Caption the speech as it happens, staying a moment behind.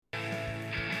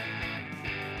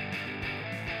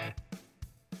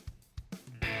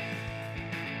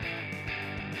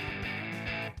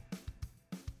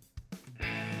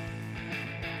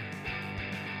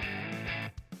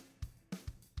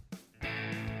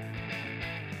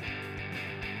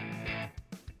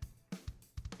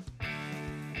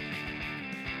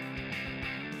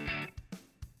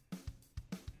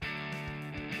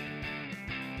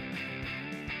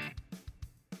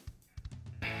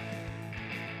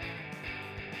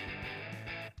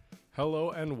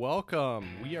Hello and welcome.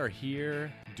 We are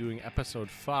here doing episode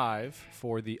 5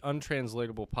 for the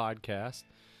Untranslatable podcast.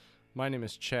 My name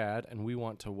is Chad, and we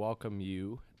want to welcome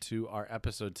you to our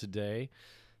episode today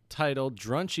titled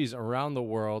Drunchies Around the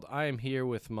World. I am here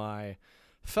with my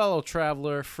fellow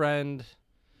traveler, friend,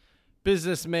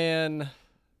 businessman,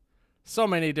 so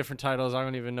many different titles. I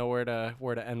don't even know where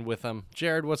to end with them.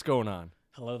 Jared, what's going on?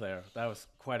 Hello there. That was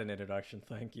quite an introduction.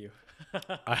 Thank you.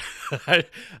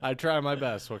 I try my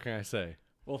best. What can I say?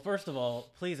 Well, first of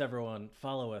all, please, everyone,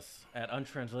 follow us at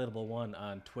untranslatable1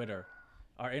 on Twitter.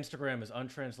 Our Instagram is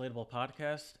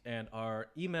untranslatablepodcast, and our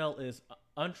email is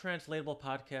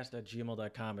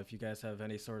untranslatablepodcast@gmail.com if you guys have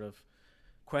any sort of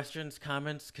questions,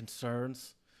 comments,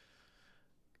 concerns.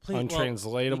 Please,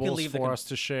 Untranslatables for us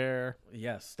to share.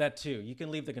 Yes, that too. You can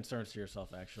leave the concerns to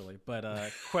yourself, actually. But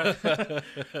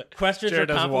questions or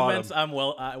compliments,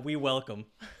 we welcome.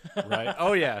 Right.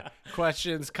 Oh, yeah.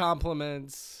 Questions,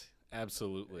 compliments,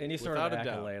 absolutely. Any sort of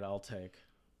accolade, I'll take.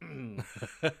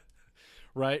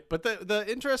 Right. But the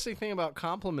interesting thing about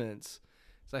compliments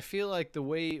is I feel like the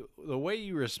way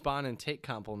you respond and take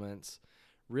compliments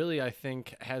really, I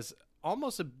think, has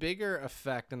almost a bigger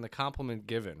effect than the compliment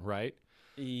given, right?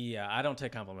 Yeah, I don't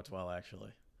take compliments well, actually.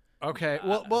 Okay.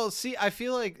 Well, see, I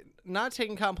feel like not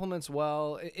taking compliments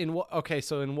well in what? Okay,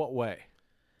 so in what way?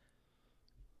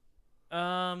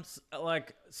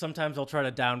 Like sometimes I'll try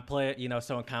to downplay it.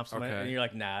 Someone compliment, Okay. and you're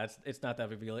like, nah, it's not that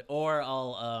big of a deal. Or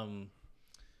I'll,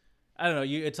 I don't know.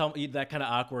 It's that kind of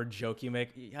awkward joke you make.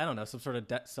 I don't know, some sort of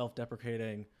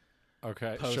self-deprecating.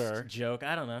 Okay, post sure. joke.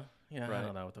 I don't know. Yeah, Right. I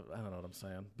don't know what I'm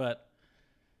saying, but.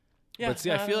 Yeah, but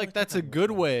see, I feel like that's a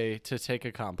good way to take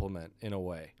a compliment in a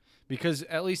way, because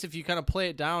at least if you kind of play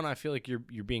it down, I feel like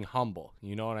you're being humble.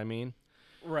 You know what I mean?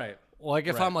 Right. Like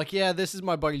if I'm like, yeah, this is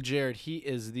my buddy Jared. He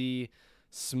is the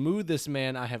smoothest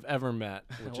man I have ever met.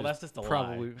 Which well, that's just a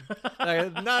probably lie.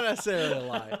 Not necessarily a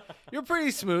lie. You're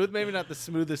pretty smooth. Maybe not the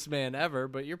smoothest man ever,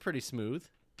 but you're pretty smooth.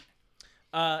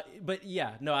 But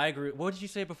yeah, no, I agree. What did you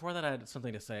say before that? I had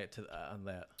something to say on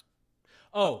that.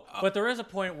 Oh, but there is a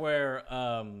point where,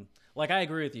 like, I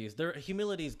agree with you.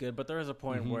 Humility is good, but there is a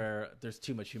point where there's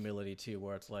too much humility too,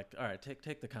 where it's like, all right,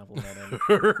 take the compliment in.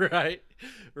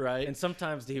 Right. And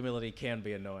sometimes the humility can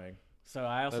be annoing. So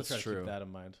I also try to keep that in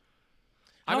mind.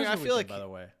 I feel like, by the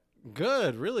way,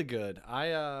 good, really good.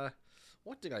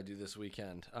 What did I do this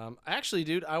weekend? Actually,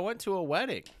 dude, I went to a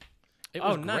wedding. It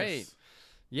was great. Nice.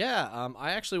 Yeah,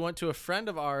 I actually went to a friend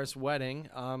of ours' wedding.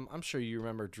 I'm sure you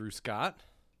remember Drew Scott.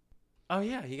 Oh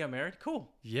yeah, he got married. Cool.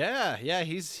 Yeah.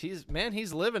 He's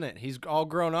living it. He's all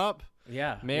grown up.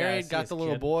 Yeah, married, got the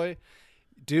little boy.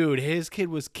 Dude, his kid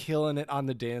was killing it on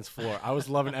the dance floor. I was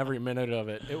loving every minute of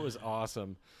it. It was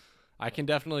awesome. I can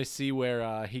definitely see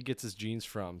where he gets his genes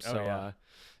from. So,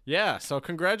 yeah. So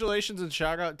congratulations and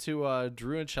shout out to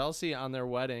Drew and Chelsea on their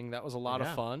wedding. That was a lot of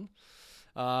fun.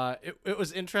 It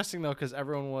was interesting though, because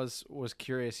everyone was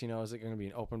curious, is it going to be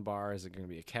an open bar? Is it going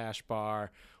to be a cash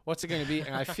bar? What's it going to be?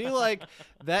 And I feel like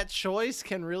that choice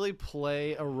can really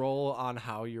play a role on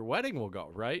how your wedding will go,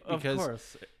 right? Because, of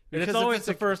course. And it's always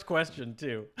the first question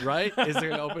too. Right? Is there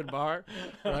an open bar?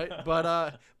 Right?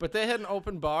 But they had an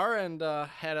open bar and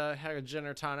had a gin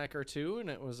or tonic or two, and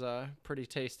it was pretty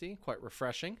tasty, quite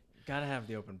refreshing. Gotta have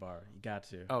the open bar. You got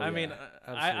to. Oh, I mean,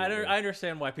 I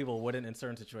understand why people wouldn't in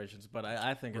certain situations, but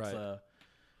I think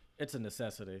it's a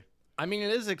necessity. I mean,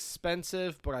 it is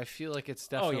expensive, but I feel like it's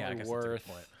definitely worth.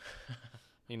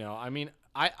 I mean,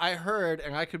 I heard,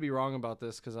 and I could be wrong about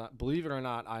this because, believe it or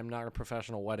not, I'm not a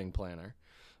professional wedding planner,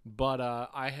 but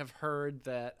I have heard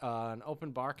that an open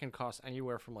bar can cost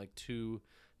anywhere from like $2,000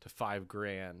 to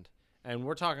 $5,000, and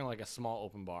we're talking like a small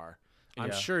open bar.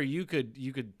 I'm sure you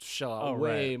could shell out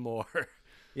way more.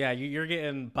 Yeah, you're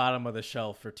getting bottom of the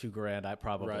shelf for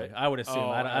 $2,000. I would assume.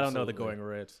 I don't know the going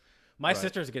rates. My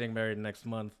sister's getting married next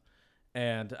month,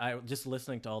 and I just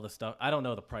listening to all the stuff. I don't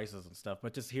know the prices and stuff,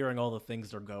 but just hearing all the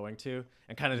things they're going to,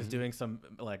 and kind of just doing some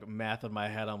like math in my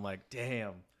head, I'm like,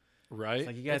 damn. Right. It's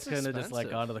like you guys couldn't have just like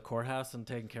gone to the courthouse and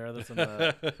taken care of this in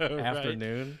the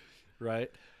afternoon. Right.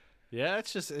 Yeah,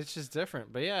 it's just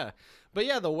different. But yeah,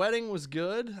 the wedding was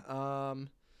good.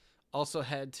 Also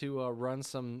had to run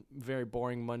some very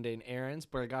boring mundane errands,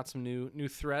 but I got some new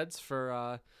threads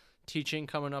for teaching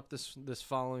coming up this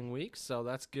following week, so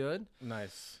that's good.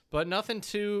 Nice. But nothing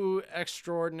too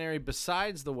extraordinary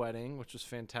besides the wedding, which was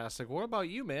fantastic. What about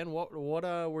you, man? What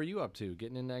were you up to?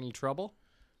 Getting into any trouble?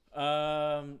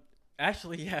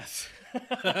 Actually, yes.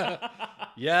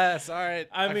 Yes, all right.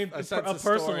 I mean, a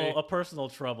personal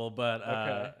trouble,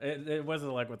 but it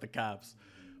wasn't like with the cops.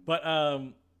 But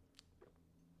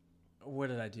What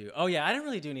did I do? Oh yeah, I didn't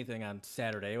really do anything on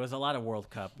Saturday. It was a lot of World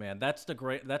Cup, man. That's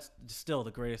still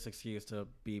the greatest excuse to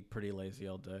be pretty lazy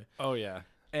all day. Oh yeah.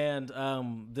 And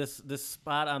this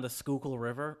spot on the Schuylkill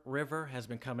River has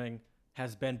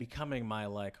been becoming my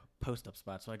like post up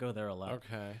spot. So I go there a lot.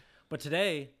 Okay. But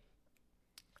today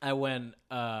I went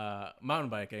mountain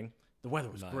biking. The weather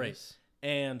was great.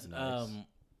 And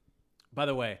by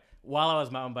the way, while I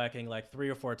was mountain biking, like 3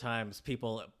 or 4 times,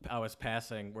 people I was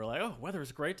passing were like, "Oh, weather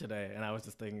is great today," and I was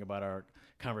just thinking about our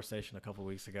conversation a couple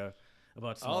weeks ago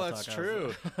about small talk. Oh, that's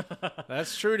true.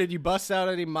 That's true. Did you bust out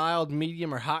any mild,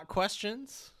 medium, or hot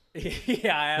questions?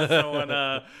 Yeah, I asked someone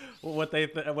what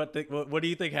do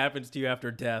you think happens to you after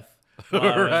death? While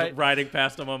I was riding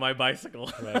past them on my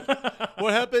bicycle. Right.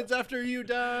 What happens after you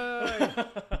die?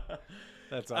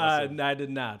 That's awesome. I did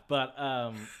not, but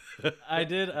I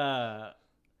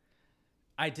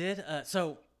did.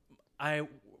 So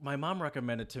my mom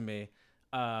recommended to me,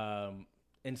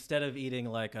 instead of eating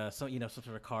like some sort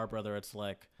of carb, whether it's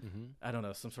like, I don't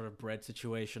know, some sort of bread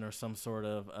situation or some sort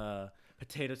of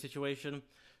potato situation,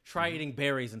 try eating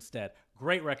berries instead.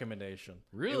 Great recommendation.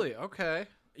 Really? Okay.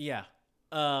 Yeah.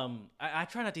 I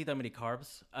try not to eat that many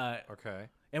carbs. Okay.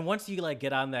 And once you like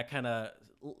get on that kind of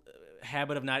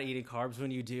habit of not eating carbs, when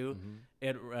you do,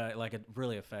 it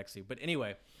really affects you. But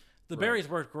anyway, the berries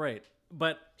worked great.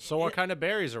 But so what kind of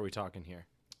berries are we talking here?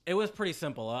 It was pretty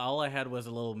simple. All I had was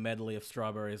a little medley of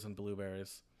strawberries and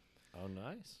blueberries. Oh,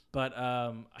 nice. But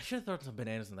I should have thrown some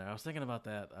bananas in there. I was thinking about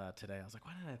that today. I was like,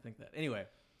 why did I think that? Anyway,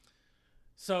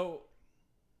 so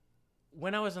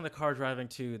when I was in the car driving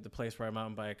to the place where I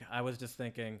mountain bike, I was just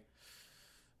thinking,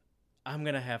 I'm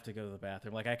going to have to go to the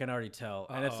bathroom. Like, I can already tell.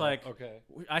 And it's like, okay,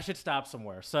 I should stop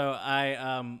somewhere. So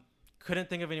I couldn't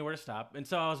think of anywhere to stop. And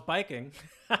so I was biking.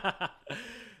 And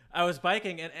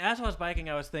as I was biking,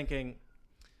 I was thinking,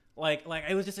 like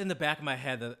it was just in the back of my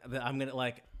head that I'm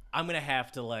gonna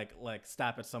have to like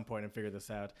stop at some point and figure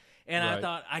this out. And I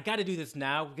thought I got to do this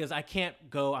now because I can't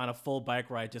go on a full bike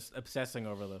ride just obsessing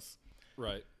over this.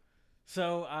 Right.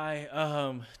 So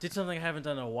I did something I haven't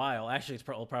done in a while. Actually, it's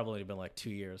probably been like 2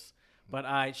 years. But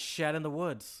I shat in the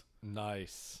woods.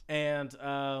 Nice. And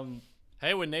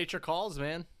hey, when nature calls,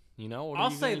 man, what are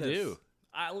I'll you say gonna do?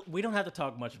 We don't have to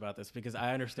talk much about this because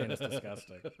I understand it's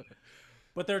disgusting.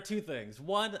 But there are 2 things.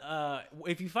 One,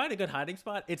 if you find a good hiding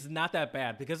spot, it's not that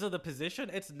bad. Because of the position,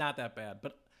 it's not that bad.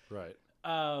 But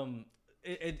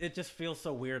it just feels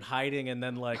so weird hiding, and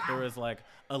then like there was like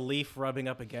a leaf rubbing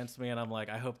up against me, and I'm like,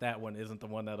 I hope that one isn't the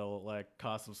one that'll like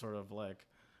cause some sort of like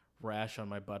rash on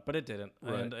my butt. But it didn't.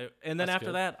 Right. And then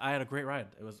after that, I had a great ride.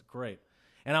 It was great.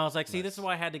 And I was like, see, this is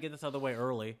why I had to get this out of the way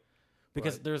early.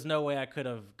 Because there's no way I could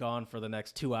have gone for the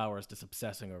next 2 hours just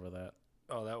obsessing over that.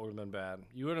 Oh, that would have been bad.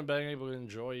 You wouldn't have been able to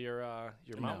enjoy your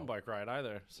mountain bike ride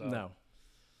either. So no.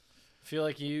 I feel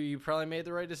like you probably made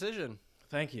the right decision.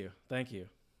 Thank you.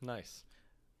 Nice.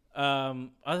 Other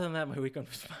than that, my weekend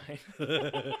was fine.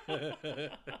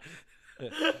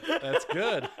 That's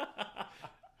good.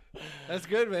 That's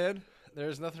good, man.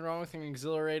 There's nothing wrong with an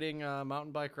exhilarating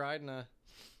mountain bike ride and a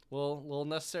little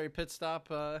necessary pit stop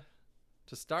to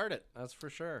start it. That's for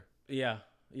sure. Yeah.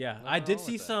 I did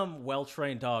see some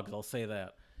well-trained dogs. I'll say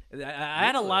that. I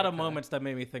had a lot of moments that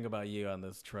made me think about you on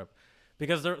this trip,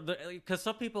 because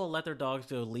some people let their dogs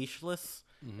go leashless,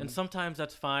 and sometimes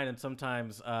that's fine, and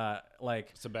sometimes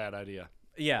it's a bad idea.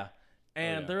 Yeah.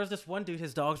 And there was this one dude,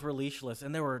 his dogs were leashless,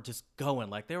 and they were just going.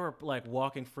 Like, they were, like,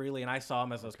 walking freely, and I saw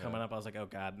him as I was coming up. I was like, oh,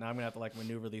 God, now I'm going to have to, like,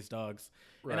 maneuver these dogs.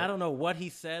 Right. And I don't know what he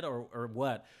said or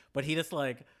what, but he just,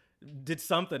 like, did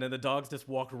something, and the dogs just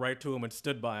walked right to him and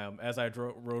stood by him as I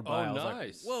rode by. Oh, I was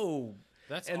nice. like, whoa.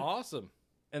 That's awesome.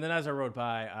 And then as I rode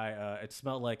by, it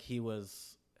smelled like he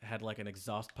had, like, an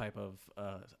exhaust pipe of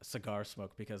cigar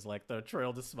smoke, because, like, the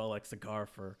trail just smelled like cigar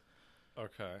for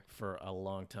a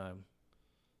long time.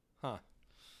 Huh.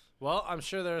 Well, I'm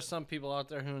sure there are some people out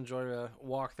there who enjoy to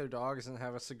walk their dogs and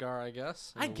have a cigar, I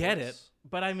guess. I get it,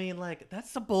 but I mean, like,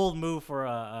 that's a bold move for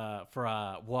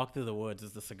a walk through the woods,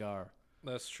 is the cigar.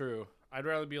 That's true. I'd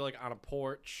rather be like on a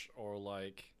porch or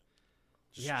like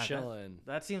just chilling.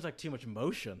 That seems like too much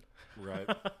motion. Right.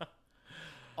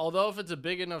 Although if it's a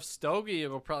big enough stogie,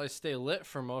 it'll probably stay lit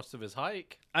for most of his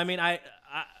hike. I mean,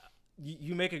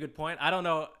 you make a good point. I don't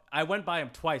know. I went by him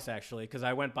twice, actually, because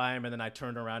I went by him and then I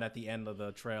turned around at the end of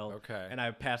the trail. Okay. And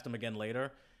I passed him again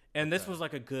later. And this was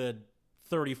like a good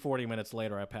 30, 40 minutes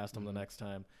later I passed him the next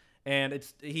time. And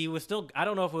he was still, I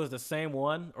don't know if it was the same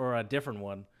one or a different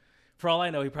one. For all I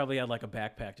know, he probably had like a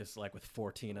backpack just like with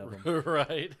 14 of them.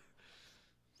 Right.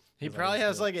 He probably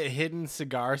has like a hidden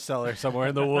cigar cellar somewhere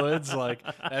in the woods. Like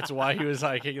that's why he was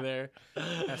hiking there.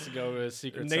 Has to go to his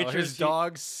secret cellar. His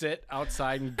dogs sit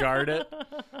outside and guard it.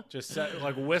 Just set,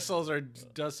 like whistles or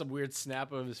does some weird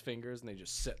snap of his fingers, and they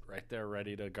just sit right there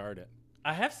ready to guard it.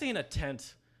 I have seen a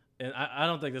tent, and I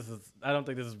don't think this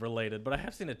is related, but I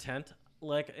have seen a tent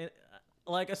like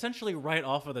essentially right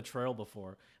off of the trail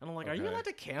before, and I'm like, are you allowed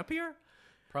to camp here?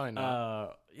 Probably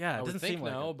not. Yeah, it doesn't seem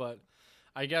like it. But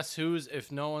I guess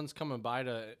if no one's coming by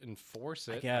to enforce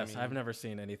it. I guess I've never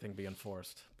seen anything be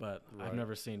enforced, but I've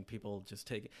never seen people just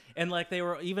take it. And like they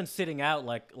were even sitting out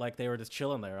like they were just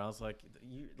chilling there. I was like,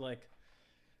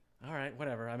 all right,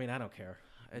 whatever. I mean, I don't care.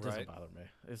 It doesn't bother me.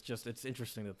 It's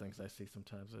interesting the things I see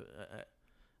sometimes.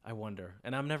 I wonder,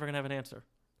 and I'm never gonna have an answer.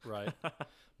 Right.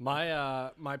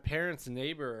 My parents'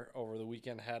 neighbor over the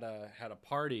weekend had a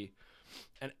party,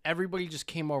 and everybody just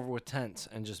came over with tents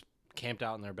and just camped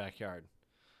out in their backyard.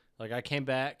 Like I came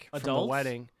back from the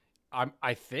wedding.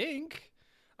 I think.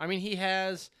 I mean, he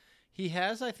has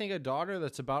I think a daughter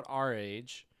that's about our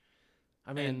age.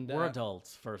 I mean, we're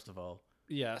adults, first of all.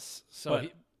 Yes. So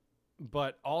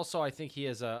but also I think he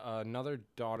has another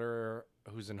daughter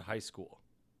who's in high school.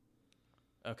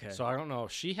 Okay. So I don't know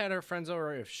if she had her friends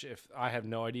over. If I have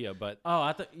no idea, but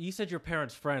I thought you said your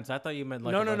parents' friends. I thought you meant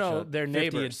like no, they're 50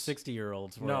 neighbors, and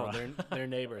 60-year-olds. No, they're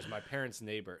neighbors. My parents'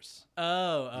 neighbors.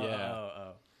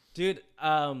 Oh, dude.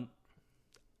 I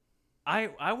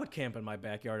would camp in my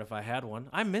backyard if I had one.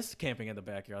 I missed camping in the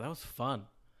backyard. That was fun.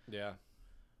 Yeah.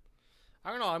 I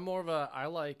don't know. I'm more of I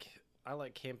like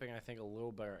camping. I think a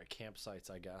little better at campsites.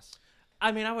 I guess.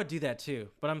 I mean, I would do that too,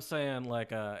 but I'm saying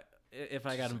like if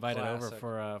I got invited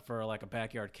over for like a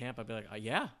backyard camp, I'd be like,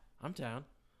 yeah, I'm down.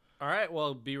 All right,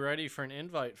 well, be ready for an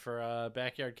invite for a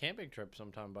backyard camping trip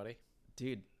sometime, buddy.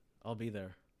 Dude, I'll be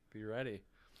there. Be ready.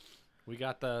 We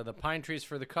got the pine trees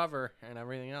for the cover and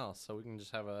everything else, so we can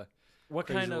just have a what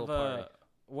kind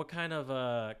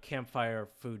of campfire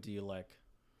food do you like?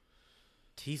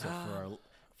 Teaser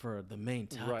for the main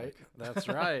topic. Right, that's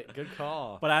right. Good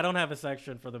call. But I don't have a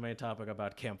section for the main topic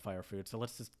about campfire food, so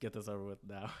let's just get this over with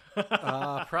now.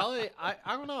 Probably, I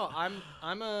don't know.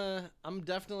 I'm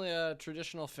definitely a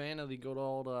traditional fan of the good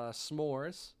old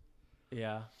s'mores.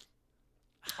 Yeah.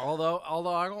 Although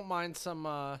I don't mind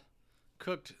some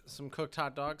cooked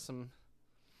hot dogs, some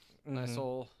nice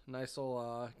old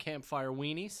campfire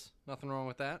weenies. Nothing wrong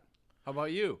with that. How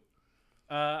about you?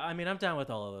 I mean, I'm down with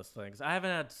all of those things. I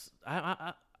haven't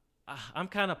had. I'm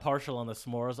kind of partial on the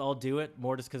s'mores. I'll do it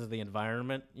more just because of the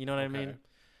environment. You know what I mean?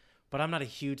 But I'm not a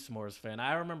huge s'mores fan.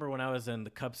 I remember when I was in the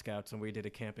Cub Scouts and we did a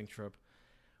camping trip,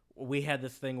 we had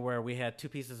this thing where we had 2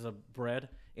 pieces of bread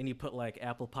and you put like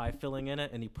apple pie filling in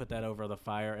it and you put that over the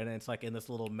fire and it's like in this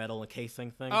little metal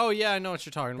encasing thing. Oh yeah, I know what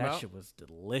you're talking about. That shit was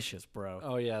delicious, bro.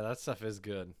 Oh yeah, that stuff is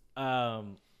good. That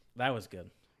was good.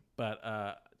 But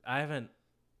I haven't.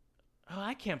 Oh,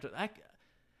 I camped.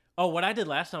 What I did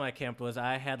last time I camped was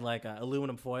I had like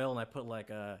aluminum foil and I put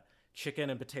like chicken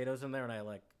and potatoes in there and I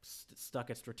like stuck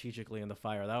it strategically in the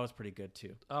fire. That was pretty good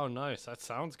too. Oh, nice. That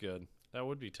sounds good. That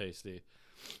would be tasty.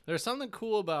 There's something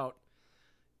cool about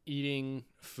eating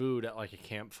food at like a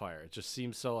campfire. It just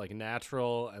seems so like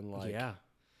natural and like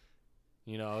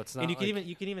you know, it's not. And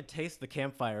you can even taste the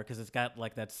campfire because it's got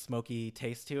like that smoky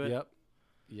taste to it. Yep.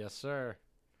 Yes, sir.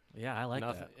 Yeah, I like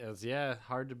that. It's,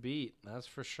 hard to beat. That's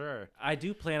for sure. I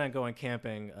do plan on going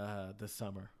camping this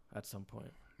summer at some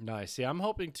point. Nice. Yeah, I'm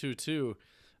hoping to too.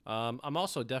 I'm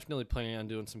also definitely planning on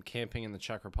doing some camping in the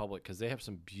Czech Republic because they have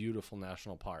some beautiful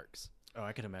national parks. Oh,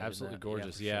 I can imagine. Absolutely that.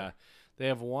 Gorgeous. Yeah, sure. They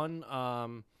have one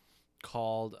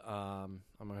called I'm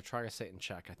gonna try to say it in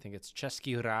Czech. I think it's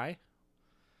Český raj,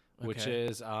 which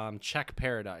is Czech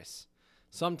paradise.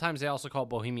 Sometimes they also call it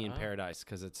Bohemian Paradise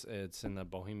because it's in the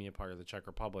Bohemia part of the Czech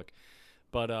Republic.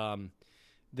 But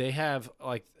they have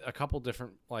like a couple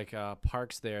different like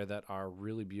parks there that are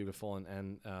really beautiful,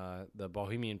 and the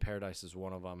Bohemian Paradise is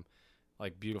one of them.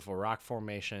 Like beautiful rock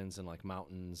formations and like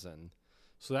mountains, and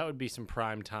so that would be some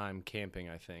prime time camping,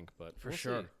 I think. But for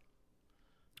sure,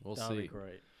 we'll see. That'll be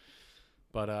great.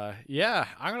 But yeah,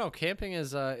 I don't know. Camping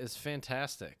is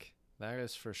fantastic. That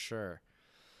is for sure.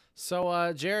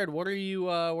 So, Jared, what are you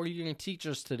going to teach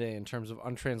us today in terms of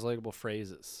untranslatable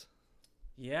phrases?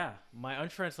 Yeah, my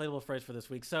untranslatable phrase for this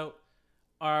week. So,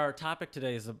 our topic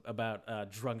today is about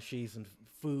Drunchies and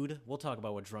food. We'll talk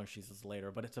about what Drunchies is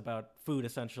later, but it's about food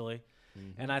essentially.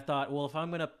 Mm-hmm. And I thought, well, if I'm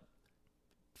going to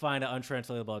find an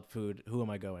untranslatable about food, who am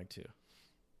I going to?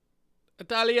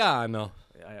 Italiano.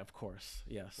 Of course,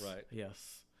 yes. Right.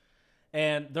 Yes.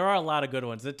 And there are a lot of good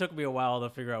ones. It took me a while to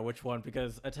figure out which one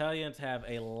because Italians have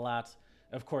a lot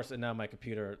Of course, and now my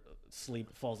computer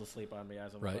falls asleep on me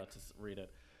as I'm Right. about to read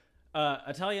it.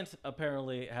 Italians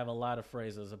apparently have a lot of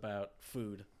phrases about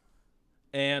food,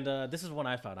 and this is one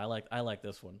I found. I like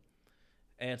this one,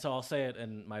 and so I'll say it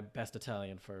in my best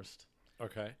Italian first.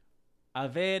 Okay.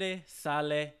 Avere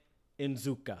sale in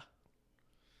zucca.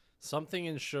 Something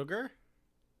in sugar?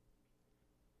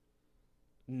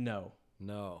 No.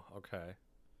 No. Okay.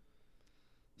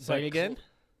 Say it again?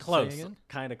 Close.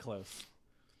 Kind of close.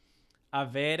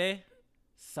 Avere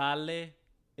sale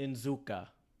in zucca.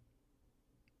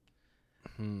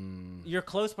 You're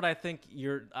close, but I think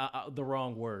you're the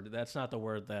wrong word. That's not the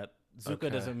word that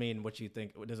zucca doesn't mean what you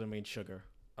think. It doesn't mean sugar.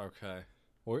 Okay.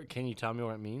 Or can you tell me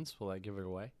what it means? Will I give it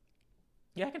away?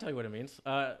 Yeah, I can tell you what it means.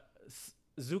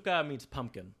 Zucca means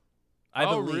pumpkin.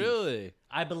 Really?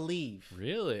 I believe.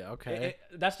 Really? Okay.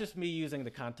 That's just me using the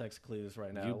context clues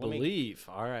right now. You believe.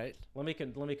 All right. Let me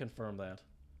confirm that.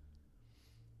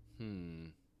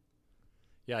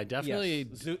 Yeah, I definitely.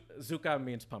 Yes. Zucca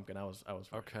means pumpkin. I was right.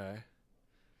 Okay.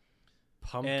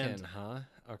 Pumpkin, huh?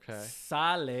 Okay.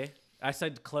 Sale. I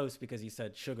said close because you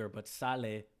said sugar, but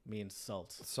sale means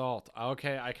salt. Salt.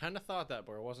 Okay, I kind of thought that,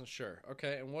 but I wasn't sure.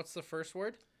 Okay, and what's the first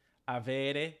word?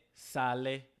 Avere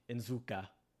sale in zucca.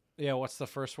 Yeah, what's the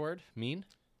first word? Mean?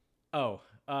 Oh,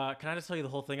 can I just tell you the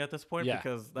whole thing at this point? Yeah,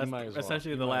 because that's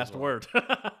essentially the the last word.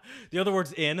 The other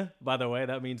word's in, by the way.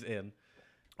 That means in.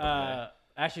 Okay.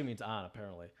 Actually means on,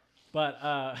 apparently. But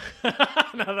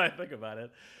now that I think about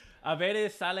it,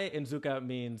 avere sale in zucca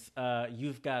means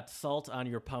you've got salt on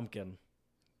your pumpkin.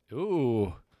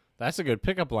 Ooh, that's a good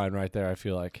pickup line right there, I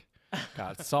feel like.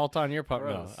 Got salt on your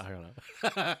pumpkin. No, I don't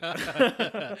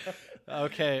know.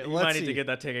 Okay, You let's might see. need to get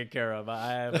that taken care of.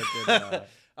 I have a good...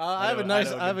 I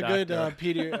have a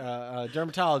good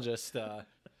dermatologist.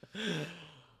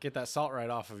 Get that salt right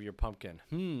off of your pumpkin.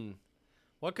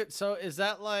 What could? So is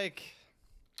that like?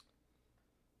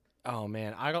 Oh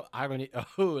man, I don't need.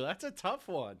 Oh, that's a tough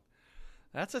one.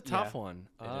 That's a tough one.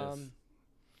 It is.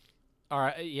 All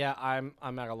right, yeah, I'm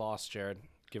at a loss, Jared.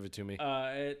 Give it to me.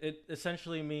 It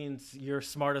essentially means you're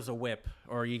smart as a whip,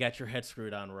 or you got your head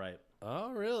screwed on right.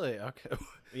 Oh, really? Okay.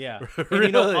 Yeah. Really? And,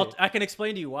 you know, I can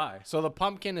explain to you why. So the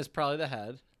pumpkin is probably the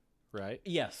head, right?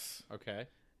 Yes. Okay.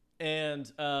 And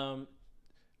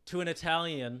to an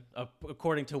Italian,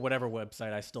 according to whatever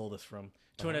website I stole this from,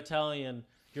 to an Italian,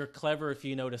 you're clever if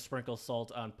you know to sprinkle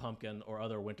salt on pumpkin or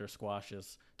other winter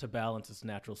squashes to balance its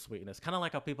natural sweetness. Kind of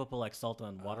like how people put like salt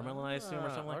on watermelon, I assume, or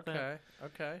something like that.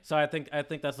 Okay. So I think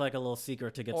that's like a little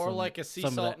secret to get Or some, like a sea some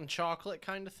of salt that. and chocolate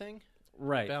kind of thing.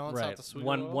 Right, balance right. out the sweet a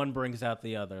little? One brings out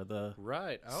the other. The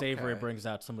Right. Okay. savory brings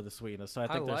out some of the sweetness. So I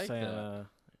think they're like saying, that.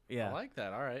 yeah. I like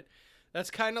that. All right. That's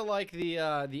kind of like the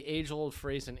age-old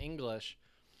phrase in English.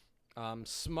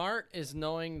 Smart is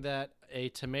knowing that a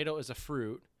tomato is a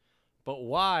fruit, but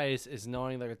wise is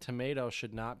knowing that a tomato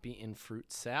should not be in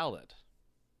fruit salad.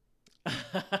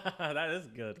 That is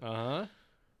good. Uh-huh.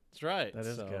 That's right. That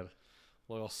is good.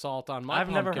 A little salt on my I've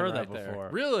never pumpkin heard right that there. before.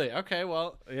 Really? Okay,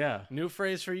 well, Yeah. new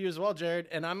phrase for you as well, Jared.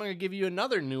 And I'm going to give you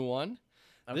another new one.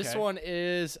 Okay. This one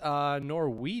is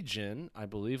Norwegian, I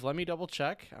believe. Let me double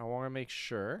check. I want to make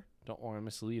sure. Don't want to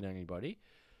mislead anybody.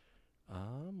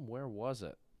 Where was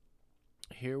it?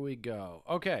 Here we go.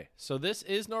 Okay, so this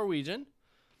is Norwegian.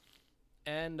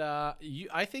 And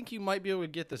I think you might be able to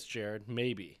get this, Jared.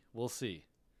 Maybe. We'll see.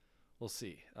 So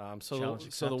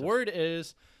the word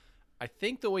is, I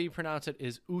think the way you pronounce it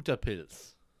is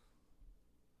utapils.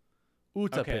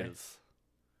 Utapils. Okay.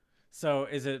 So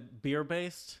is it beer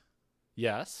based?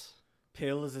 Yes.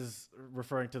 Pils is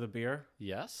referring to the beer.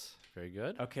 Yes. Very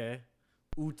good. Okay.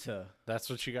 Uta. That's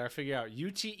what you got to figure out.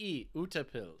 UTE.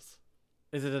 Utapils.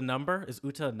 Is it a number? Is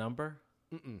Uta a number?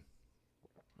 Mm-mm.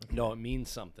 Okay. No, it means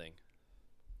something.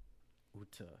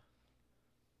 Uta.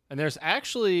 And there's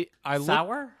actually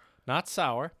sour? Not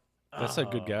sour. That's a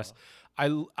good guess.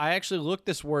 I actually looked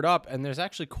this word up, and there's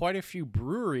actually quite a few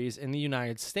breweries in the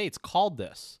United States called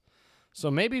this. So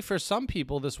maybe for some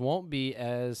people this won't be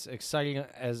as exciting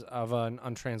as of an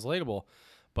untranslatable,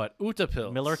 but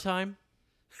Utapils. Miller time?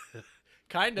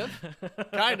 Kind of.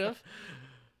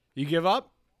 You give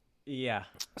up? Yeah.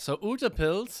 So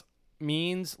Utapils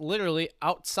means literally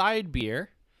outside beer,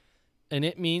 and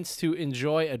it means to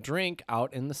enjoy a drink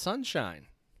out in the sunshine.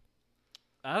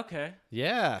 Okay.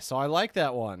 Yeah, so I like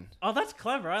that one. Oh, that's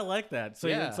clever. I like that. So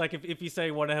Yeah. it's like if you say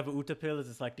want to have a Utapil,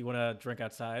 it's like, do you want to drink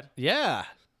outside? Yeah.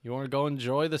 You want to go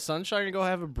enjoy the sunshine and go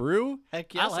have a brew?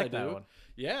 Heck yes, I like do. that one.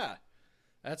 Yeah.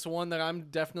 That's one that I'm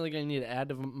definitely going to need to add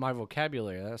to my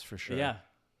vocabulary. That's for sure. Yeah.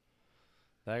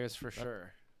 That is for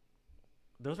sure.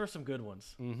 Those were some good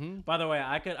ones. Mm-hmm. By the way,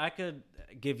 I could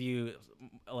give you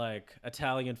like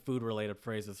Italian food related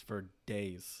phrases for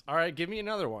days. All right, give me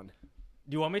another one.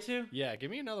 Do you want me to? Yeah,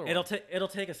 give me another one. It'll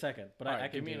take a second, but I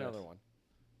can give me do another this. one.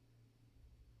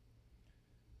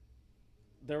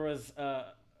 There was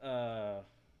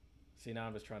see, now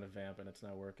I'm just trying to vamp and it's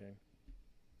not working.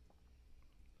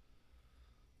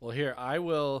 Well, here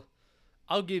I'll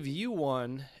give you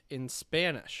one in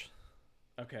Spanish.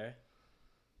 Okay.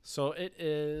 So it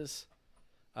is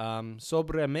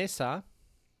sobremesa.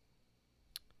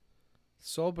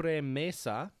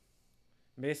 Sobremesa.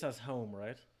 Mesa's home,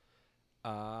 right?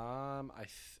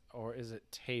 Or is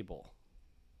it table?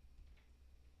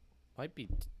 Might be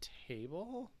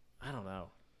table. I don't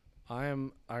know.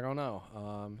 I don't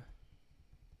know.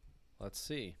 Let's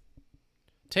see.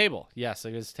 Table. Yes,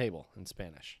 it is table in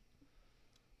Spanish.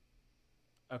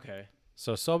 Okay.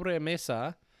 So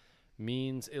sobremesa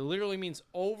literally means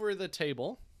over the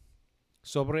table.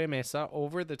 Sobremesa,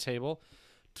 over the table.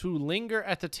 To linger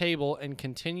at the table and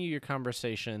continue your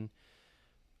conversation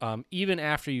even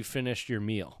after you finished your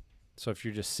meal. So if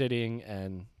you're just sitting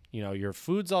and, your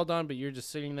food's all done, but you're just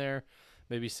sitting there,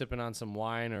 maybe sipping on some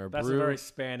wine or a That's brew. a very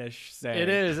Spanish saying. It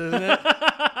is, isn't it?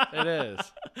 It is.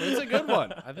 But it's a good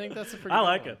one. I think that's a pretty good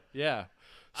like one. it. Yeah.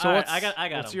 So all right, I got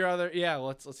what's 'em. your other? Yeah,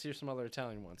 let's hear some other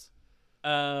Italian ones.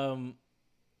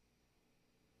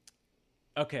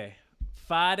 Okay.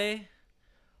 Fare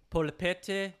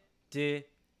polpette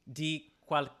di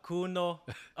qualcuno.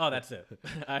 Oh, that's it.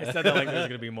 I said that like there's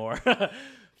gonna be more.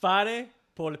 Fare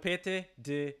polpette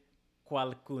di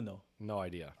qualcuno. No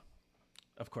idea.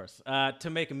 Of course. To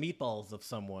make meatballs of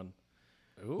someone.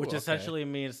 Ooh, Which okay. essentially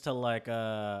means to like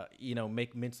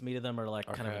make mincemeat of them or like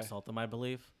kind of Okay. insult them, I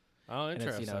believe. Oh, And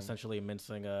interesting. it's essentially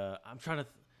mincing I'm trying to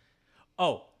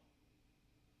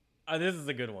this is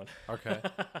a good one. Okay.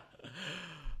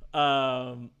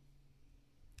 Oh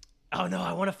no,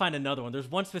 I want to find another one. There's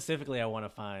one specifically I want to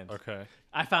find. Okay.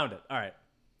 I found it. All right.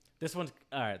 This one's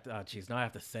all right. Oh jeez, now I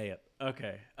have to say it.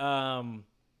 Okay.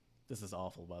 This is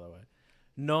awful, by the way.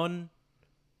 Non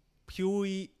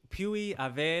più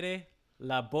avere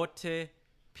la botte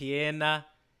piena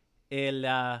e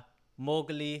la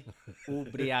moglie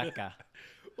ubriaca.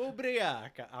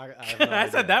 Ubriaca. I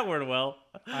said that word well.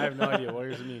 I have no idea. What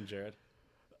does it mean, Jared?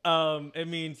 It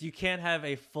means you can't have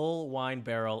a full wine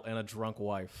barrel and a drunk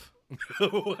wife.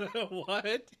 What?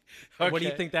 Okay. What do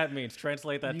you think that means?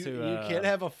 Translate that to... You can't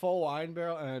have a full wine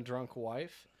barrel and a drunk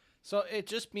wife? So it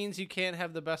just means you can't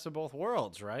have the best of both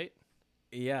worlds, right?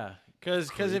 Yeah. Because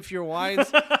if your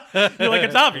wine's... You're like,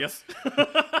 it's obvious.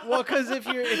 Well, because if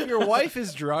your wife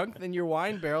is drunk, then your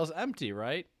wine barrel's empty,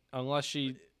 right? Unless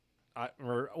she... I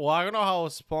don't know how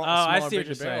small. I see or what bigger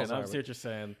you're saying. barrels I are, see what you're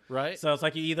saying. right? So it's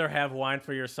like you either have wine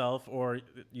for yourself or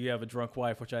you have a drunk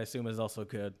wife, which I assume is also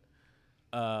good.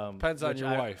 Depends on your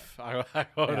wife. I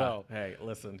don't know. Hey,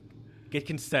 listen. Get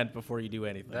consent before you do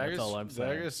anything. That's all I'm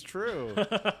saying. That is true.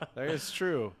 That is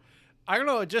true. I don't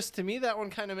know. Just to me, that one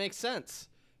kind of makes sense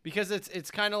because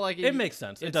it's kind of like it makes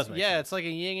sense. It does make sense. Yeah, it's like a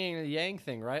yin and a yang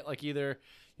thing, right? Like either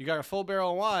you got a full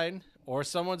barrel of wine or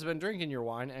someone's been drinking your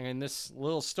wine, and in this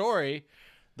little story,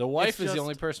 the wife is the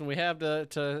only person we have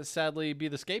to sadly be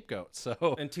the scapegoat.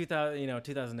 So in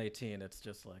 2018, it's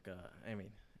just like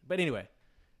but anyway,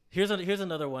 here's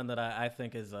another one that I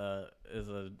think is a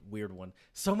weird one.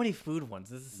 So many food ones.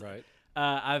 This is right.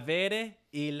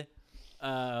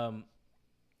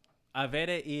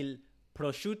 Avere il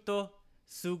prosciutto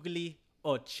sugli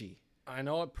occhi. I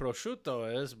know what prosciutto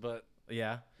is, but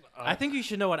Yeah. I think you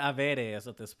should know what avere is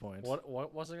at this point.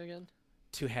 what was it again?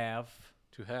 To have.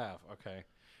 To have. Okay.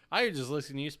 I could just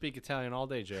listen to you speak Italian all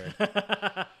day, Jared.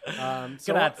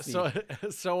 Grazie.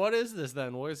 So what is this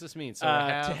then? What does this mean? So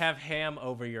to have ham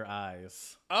over your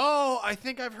eyes. Oh, I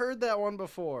think I've heard that one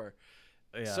before.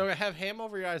 Yeah. So to have ham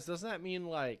over your eyes, doesn't that mean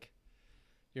like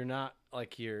you're not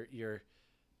like you're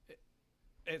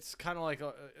it's kind of like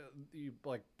you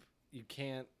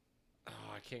can't.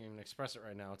 Oh, I can't even express it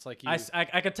right now. It's like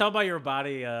I could tell by your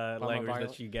body language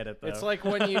that you get it though. It's like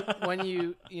when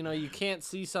you you can't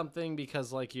see something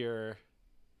because like you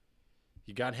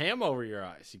got ham over your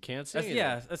eyes. You can't see anything.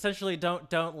 Yeah, essentially don't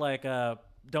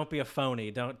be a phony.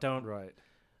 Don't right.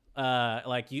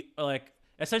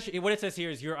 Essentially what it says here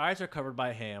is your eyes are covered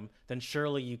by ham, then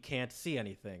surely you can't see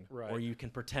anything. Right. Or you can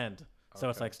pretend. So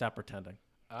it's like stop pretending.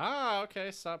 Ah,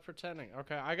 okay, stop pretending.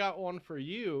 Okay, I got one for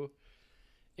you.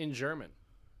 In German.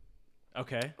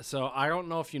 Okay. So I don't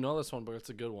know if you know this one, but it's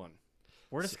a good one.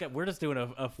 We're just doing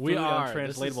a We food are.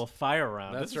 untranslatable fire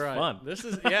round. That's this right. Is fun. This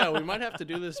is we might have to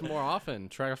do this more often.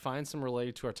 Try to find some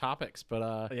related to our topics,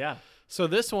 but yeah. So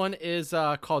this one is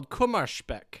called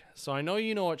Kummerspeck. So I know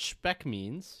you know what speck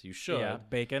means. You should. Yeah,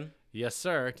 bacon. Yes,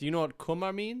 sir. Do you know what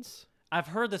kuma means? I've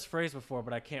heard this phrase before,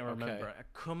 but I can't remember. Okay.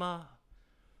 Kuma?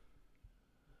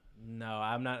 No,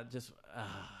 I'm not just.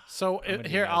 So I'm gonna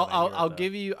here, be mad when I hear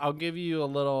I'll it, give you a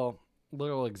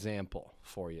little example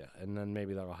for you, and then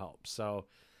maybe that'll help. So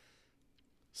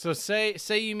say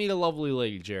you meet a lovely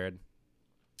lady, Jared.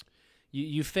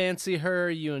 You fancy her,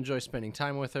 you enjoy spending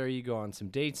time with her, you go on some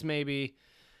dates, maybe.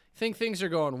 Think things are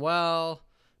going well.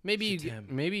 Maybe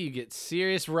you get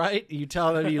serious, right? You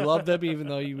tell them you love them, even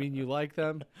though you mean you like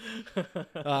them.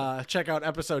 Check out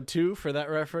episode 2 for that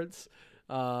reference.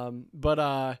 And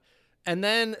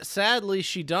then sadly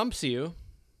she dumps you.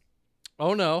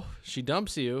 Oh no, she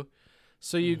dumps you.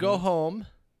 So you go home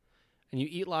and you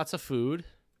eat lots of food,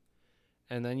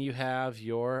 and then you have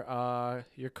your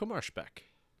Kummerspeck.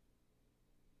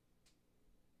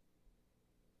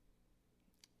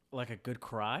 Like a good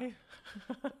cry?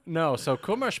 No, so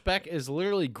Kummerspeck is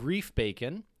literally grief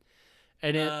bacon,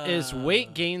 and it is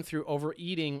weight gain through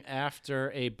overeating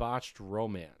after a botched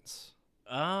romance.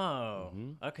 Oh,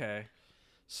 okay.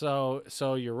 So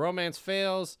your romance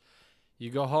fails,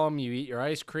 you go home, you eat your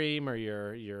ice cream or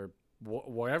your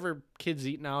whatever kids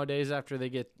eat nowadays after they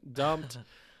get dumped,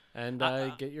 and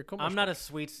get your Kummerspeck.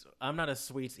 I'm not a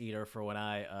sweets eater for when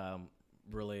I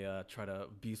really try to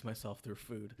abuse myself through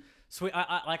food. Sweet,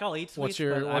 I'll eat sweets.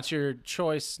 What's your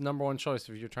choice? Number one choice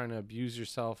if you're trying to abuse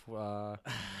yourself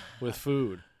with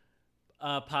food?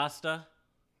 Pasta.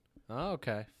 Oh,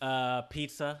 okay.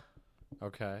 Pizza.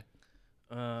 Okay.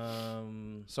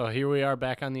 So here we are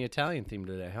back on the Italian theme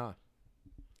today, huh?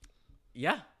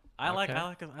 Yeah, I like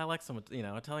some.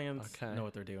 Italians know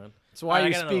what they're doing. That's why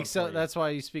you speak That's why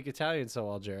you speak Italian so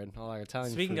well, Jared. I like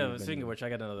Italian. Speaking of which, I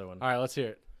got another one. All right, let's hear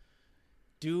it.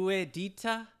 Due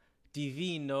dita di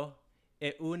vino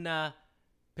e una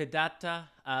pedata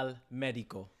al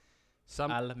medico.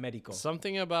 Al medico.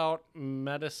 Something about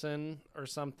medicine or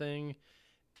something,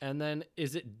 and then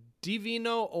is it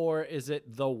divino or is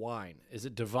it the wine? Is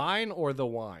it divine or the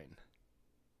wine?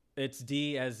 It's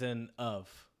D as in of.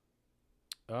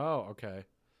 Oh, okay.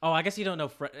 Oh, I guess you don't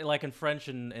know like in French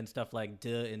and stuff like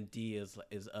de and D is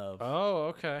of. Oh,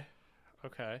 okay.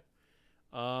 Okay.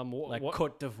 Like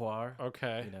Côte d'Ivoire.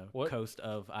 Okay. Coast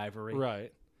of Ivory.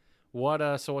 Right.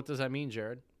 What? So what does that mean,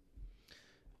 Jared?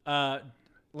 Let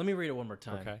me read it one more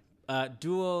time. Okay.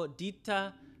 Duo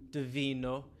dita di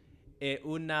vino e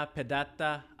una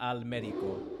pedata al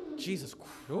medico. Jesus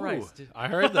Christ. Ooh, I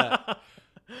heard that.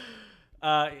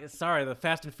 Sorry, the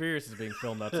Fast and Furious is being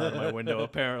filmed outside of my window,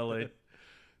 apparently.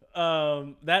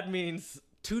 That means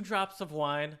 2 drops of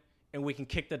wine, and we can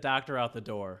kick the doctor out the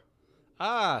door.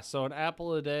 So an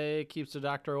apple a day keeps the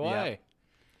doctor away.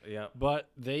 Yeah. But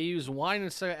they use wine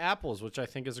instead of apples, which I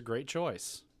think is a great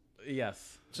choice.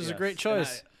 Yes. Which is a great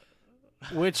choice.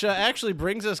 Which actually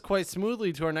brings us quite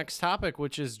smoothly to our next topic,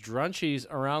 which is Drunchies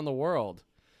around the world.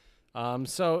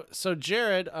 So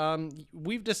Jared,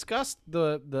 we've discussed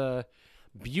the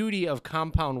beauty of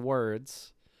compound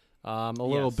words a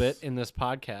little bit in this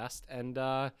podcast, and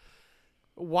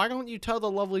why don't you tell the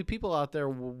lovely people out there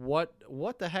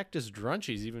what the heck does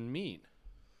Drunchies even mean?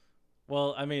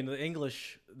 Well, I mean, the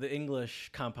English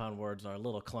compound words are a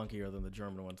little clunkier than the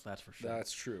German ones, that's for sure.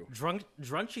 That's true.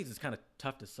 Drunchies is kind of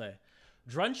tough to say.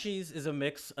 Drunchies is a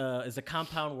mix, is a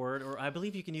compound word, or I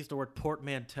believe you can use the word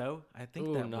portmanteau. I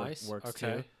think that works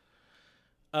too.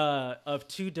 Of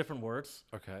 2 different words.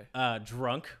 Okay.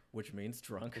 Drunk, which means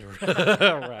drunk.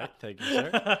 Right. Thank you,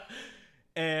 sir.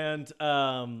 And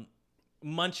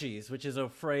munchies, which is a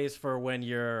phrase for when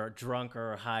you're drunk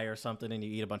or high or something and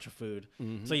you eat a bunch of food.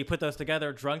 Mm-hmm. So you put those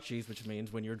together, drunchies, which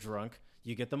means when you're drunk,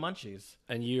 you get the munchies.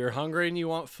 And you're hungry and you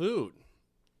want food.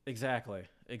 Exactly.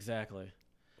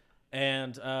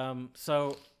 And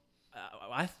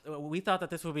we thought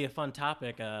that this would be a fun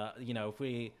topic, if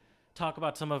we talk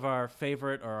about some of our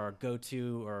favorite or our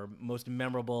go-to or most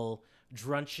memorable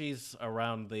drunchies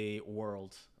around the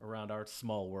world, around our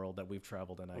small world that we've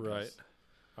traveled in, I guess. Right.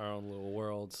 Our own little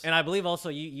worlds. And I believe also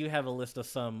you have a list of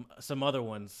some other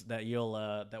ones that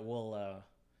you'll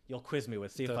quiz me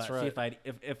with. See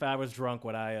if I was drunk,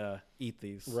 would I eat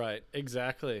these? Right.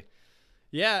 Exactly.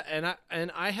 Yeah,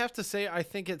 and I have to say I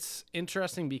think it's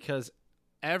interesting because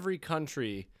every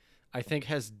country I think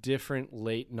has different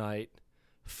late night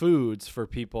foods for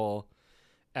people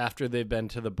after they've been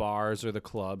to the bars or the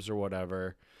clubs or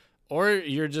whatever. Or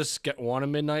you're just want a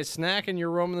midnight snack and you're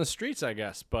roaming the streets, I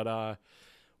guess. But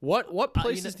what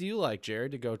places do you like,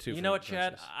 Jared, to go to? You know what,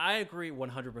 Chad? I agree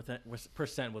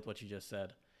 100% with what you just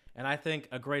said. And I think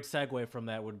a great segue from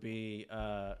that would be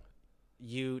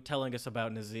you telling us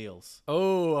about Nazeel's.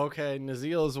 Oh, okay.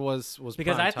 Nazeel's was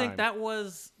because prime I think time.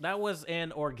 that was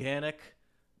an organic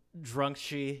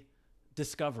Drunchie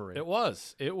discovery. It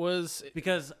was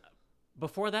because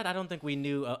before that, I don't think we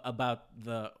knew about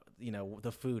the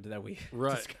food that we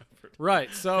discovered. Right.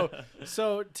 So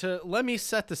let me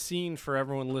set the scene for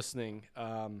everyone listening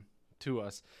to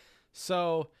us.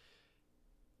 So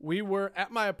we were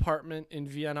at my apartment in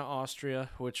Vienna, Austria,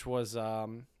 which was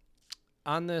on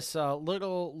this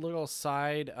little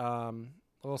side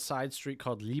street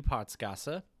called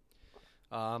Liebhardsgasse.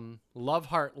 Love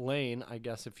Heart Lane, I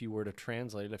guess, if you were to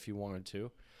translate it, if you wanted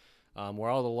to, where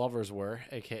all the lovers were,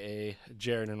 aka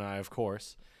Jared and I, of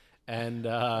course, and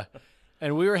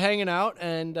we were hanging out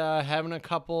and having a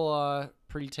couple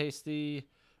pretty tasty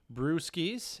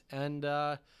brewskis, and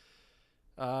the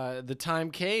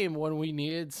time came when we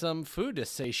needed some food to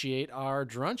satiate our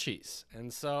drunchies,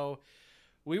 and so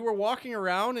we were walking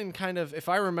around and kind of, if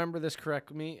I remember this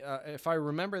correctly,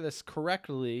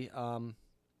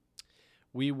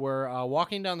 we were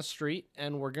walking down the street,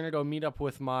 and we're going to go meet up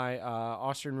with my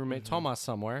Austrian roommate, Thomas,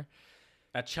 somewhere.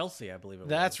 At Chelsea, I believe it was.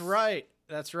 That's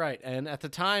right. And at the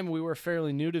time, we were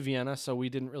fairly new to Vienna, so we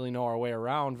didn't really know our way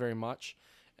around very much,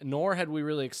 nor had we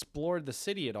really explored the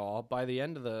city at all. By the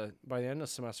end of the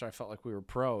semester, I felt like we were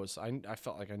pros. I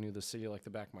felt like I knew the city like the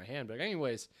back of my hand. But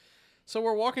anyways, so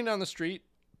we're walking down the street,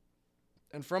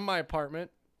 and from my apartment,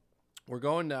 we're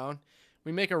going down.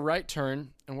 We make a right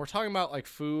turn, and we're talking about like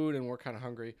food, and we're kind of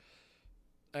hungry.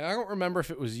 And I don't remember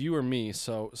if it was you or me,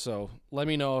 so let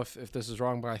me know if this is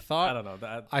wrong. But I don't know.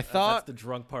 That's the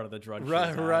drunk part of the drunk.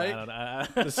 Right.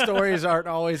 The stories aren't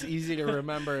always easy to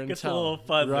remember and Gets tell. a little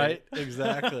fuzzy. Right,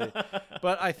 exactly.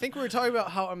 But I think we were talking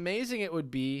about how amazing it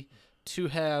would be to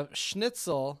have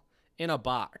schnitzel in a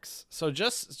box. So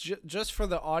just for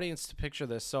the audience to picture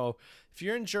this. So if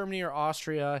you're in Germany or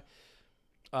Austria,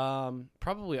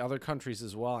 probably other countries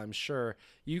as well, I'm sure,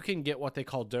 you can get what they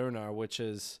call Döner, which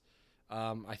is,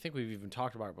 I think we've even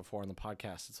talked about it before on the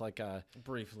podcast. It's like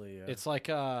briefly, yeah. It's like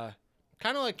kind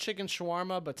of like chicken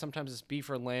shawarma, but sometimes it's beef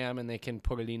or lamb, and they can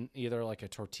put it in either like a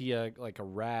tortilla, like a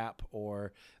wrap,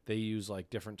 or they use like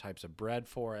different types of bread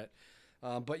for it.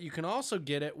 But you can also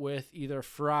get it with either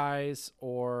fries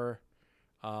or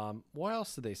what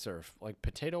else do they serve? Like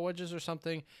potato wedges or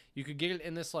something. You could get it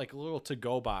in this like little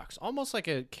to-go box, almost like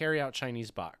a carry-out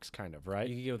Chinese box, kind of, right?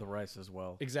 You can get it with rice as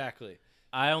well. Exactly.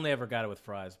 I only ever got it with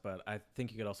fries, but I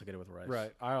think you could also get it with rice.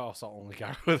 Right. I also only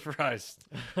got it with rice.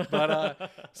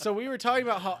 But so we were talking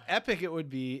about how epic it would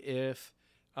be if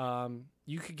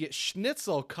you could get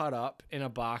schnitzel cut up in a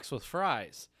box with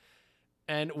fries.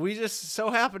 And we just so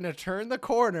happened to turn the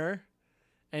corner,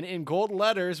 and in gold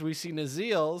letters we see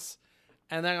Nazil's.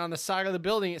 And then on the side of the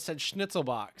building, it said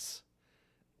Schnitzelbox.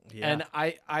 Yeah. And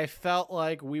I felt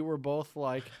like we were both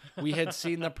like, we had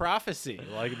seen the prophecy.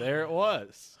 Like, there it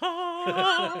was.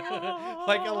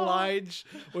 Like a light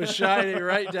was shining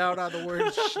right down on the word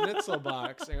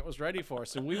Schnitzelbox, and it was ready for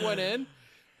us. And we went in,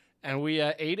 and we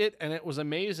ate it, and it was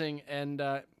amazing. And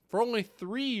for only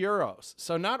 €3.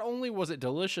 So not only was it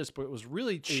delicious, but it was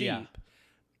really cheap. Yeah.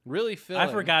 Really filling.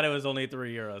 I forgot it was only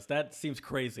 €3. That seems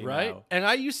crazy, right? Now. And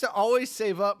I used to always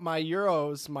save up my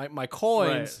euros, my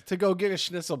coins, to go get a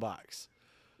schnitzel box.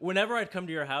 Whenever I'd come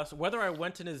to your house, whether I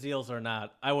went to Nazil's or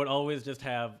not, I would always just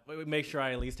make sure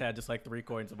I at least had just like 3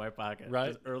 coins in my pocket,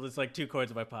 right? Or just like 2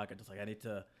 coins in my pocket. Just like I need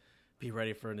to be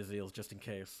ready for Nazil's just in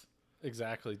case.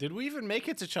 Exactly. Did we even make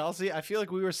it to Chelsea? I feel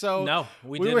like we were so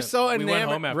we were so enamored, we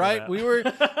went home after right?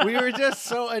 that. We were just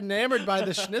so enamored by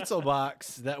the schnitzel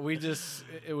box that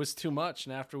it was too much,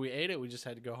 and after we ate it, we just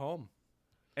had to go home.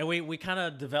 And we kind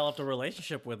of developed a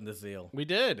relationship with Nazil. We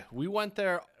did. We went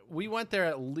there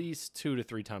at least 2 to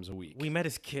 3 times a week. We met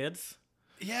his kids.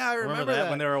 Yeah, I remember that.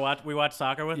 When we watched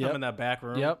soccer with them in that back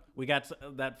room. Yep. We got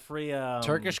that free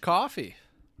Turkish coffee.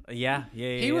 Yeah.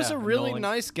 He was a really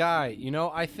nice guy. You know,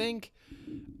 I think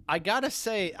I gotta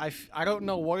say, I don't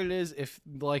know what it is, if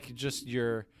like just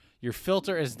your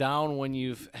filter is down when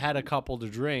you've had a couple to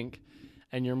drink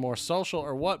and you're more social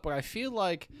or what, but I feel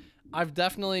like I've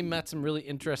definitely met some really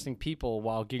interesting people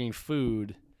while getting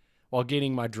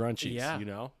my drunchies. Yeah. You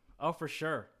know? Oh, for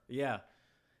sure. Yeah.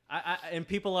 And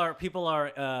people are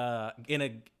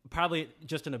probably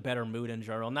just in a better mood in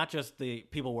general. Not just the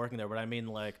people working there, but I mean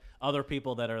like other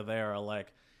people that are there are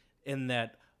like in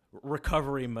that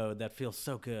recovery mode that feels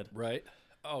so good. Right.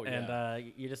 Oh yeah.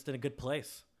 And you're just in a good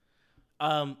place.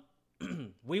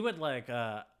 We would like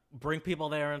bring people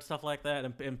there and stuff like that.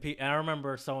 And I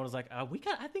remember someone was like, I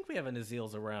think we have a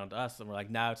Nazil's around us. And we're like,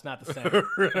 no, it's not the same. Not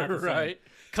the right.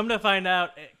 Same. Come to find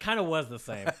out, it kind of was the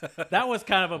same. That was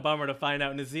kind of a bummer to find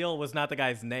out Nazil was not the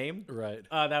guy's name. Right.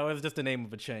 That was just the name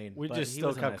of a chain. We just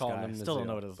still kept calling him Nazil. Still don't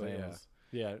know what his name is.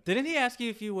 Yeah. Didn't he ask you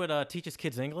if you would teach his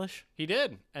kids English? He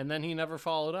did, and then he never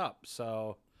followed up.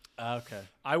 So Okay.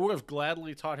 I would have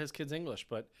gladly taught his kids English,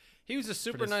 but he was a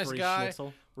super nice guy.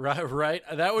 Schnitzel? Right.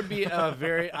 That would be a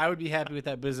very. I would be happy with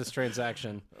that business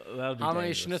transaction. That would be How many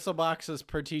dangerous. schnitzel boxes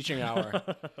per teaching hour?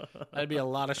 That'd be a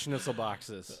lot of schnitzel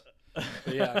boxes.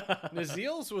 But yeah,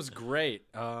 Nazeel's was great.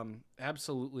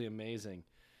 Absolutely amazing.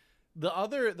 The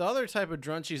other type of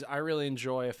drunchies I really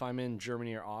enjoy if I'm in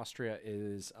Germany or Austria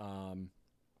is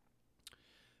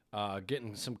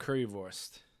getting some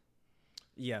currywurst.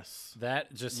 Yes.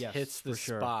 That just hits the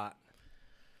spot.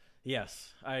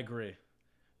 Yes, I agree.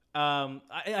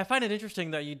 I find it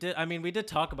interesting that you did. I mean, we did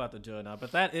talk about the Döner,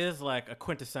 but that is like a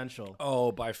quintessential.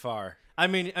 Oh, by far.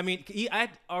 I'd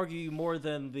argue more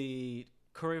than the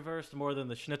currywurst, more than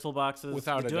the schnitzel boxes.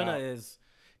 Without the a Döner doubt. is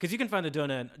because you can find the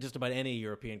Döner in just about any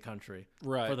European country,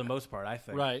 Right? For the most part, I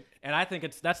think. Right. And I think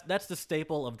that's the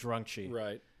staple of Drunchie.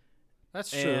 Right. That's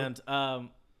true. And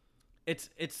it's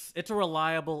a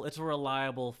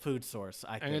reliable food source.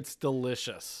 I think. And it's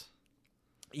delicious.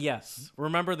 Yes.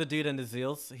 Remember the dude in the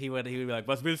Zeals? He would be like,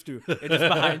 "Was willst du?" And just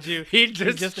behind you. he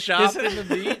just chopped in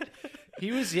the meat.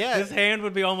 He was His hand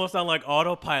would be almost on like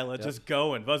autopilot, just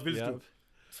going. Was willst du? Yep.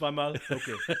 Zweimal.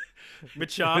 Okay. Mit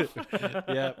Schaf.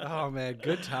 Yeah. Oh man,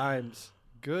 good times.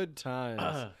 Good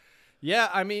times. Yeah,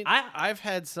 I mean, I've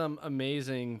had some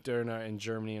amazing Döner in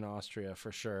Germany and Austria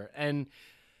for sure, and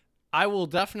I will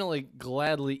definitely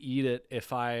gladly eat it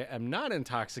if I am not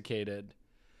intoxicated.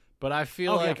 But I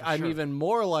feel like I'm even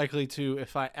more likely to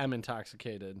if I am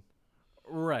intoxicated.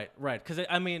 Right. Because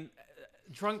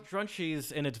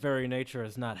Drunchies in its very nature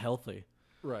is not healthy.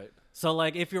 Right. So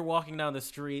like if you're walking down the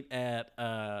street at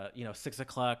 6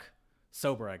 o'clock,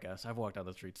 sober, I guess. I've walked down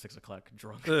the street 6 o'clock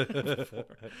drunk before.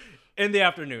 In the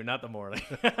afternoon, not the morning.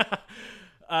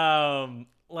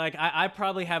 I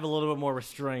probably have a little bit more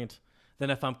restraint than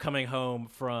if I'm coming home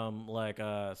from like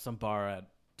some bar at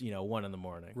 1 in the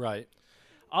morning. Right.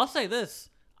 I'll say this.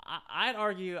 I'd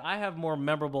argue I have more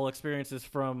memorable experiences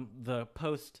from the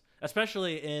post,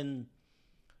 especially in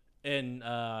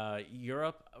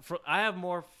Europe. I have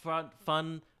more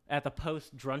fun at the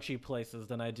post Drunchie places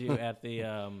than I do at the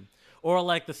or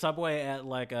like the subway at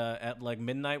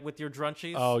midnight with your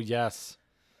Drunchies. Oh yes.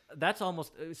 That's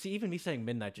almost even me saying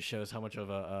midnight just shows how much of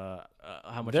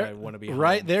how much I want to be home.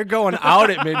 Right. They're going out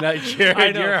at midnight, Jared.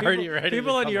 I know. You're already ready.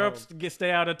 People to in come Europe home.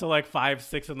 stay out until like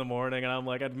 5-6 in the morning, and I'm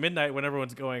like at midnight when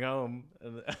everyone's going home.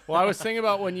 Well, I was thinking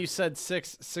about when you said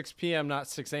 6 p.m., not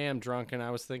 6 a.m. drunk, and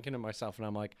I was thinking to myself, and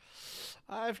I'm like,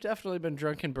 I've definitely been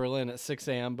drunk in Berlin at 6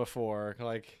 a.m. before.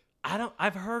 Like,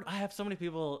 I've heard so many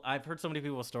people's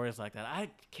stories like that. I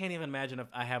can't even imagine if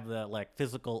I have the like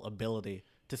physical ability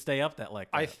to stay up that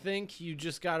like that. I think you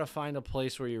just got to find a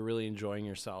place where you're really enjoying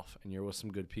yourself and you're with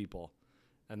some good people,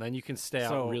 and then you can stay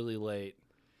out really late.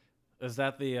 Is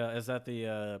that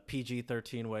the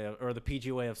PG-13 way of, or the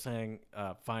PG way of saying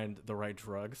find the right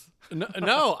drugs?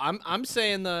 No, I'm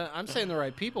saying the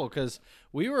right people because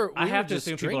I have to just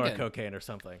assume drinking. people are cocaine or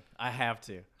something. I have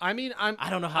to. I mean, I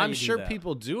don't know how I'm you do sure that.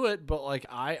 people do it, but like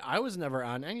I was never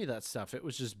on any of that stuff. It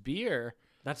was just beer.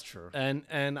 That's true.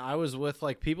 And I was with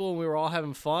like people and we were all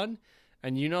having fun.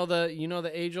 And you know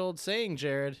the age-old saying,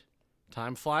 Jared,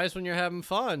 time flies when you're having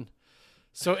fun.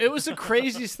 So it was the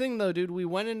craziest thing though, dude. We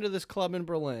went into this club in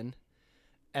Berlin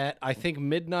at I think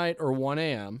midnight or 1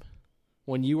 a.m.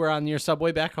 when you were on your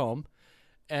subway back home.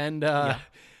 And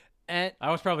and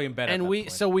I was probably in bed and at that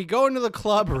point. So we go into the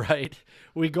club, right?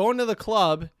 We go into the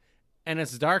club and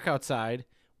it's dark outside.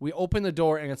 We open the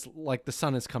door and it's like the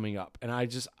sun is coming up, and I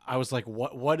was like,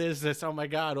 "What is this? Oh my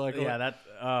god!" Like,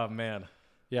 oh man,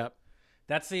 yep.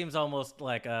 That seems almost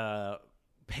like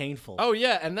painful. Oh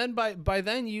yeah, and then by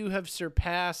then you have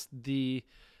surpassed the,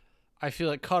 I feel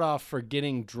like cutoff for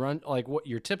getting drunk, like what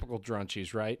your typical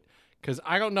Drunchies, right? Because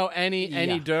I don't know any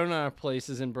Döner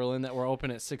places in Berlin that were open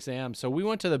at 6 a.m. So we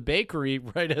went to the bakery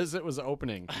right as it was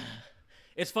opening.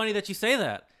 It's funny that you say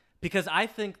that. Because I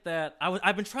think that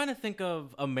I've been trying to think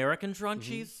of American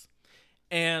Drunchies,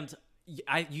 and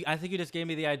I think you just gave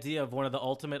me the idea of one of the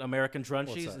ultimate American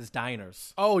Drunchies is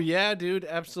diners. Oh yeah, dude,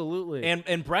 absolutely.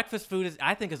 And breakfast food is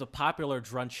a popular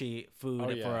Drunchie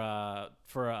food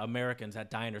for Americans at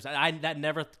diners. That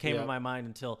never came to my mind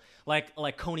until like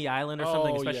Coney Island or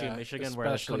something, especially in Michigan, where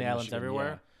there's Coney Islands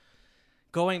everywhere.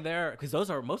 Yeah. Going there because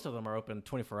most of them are open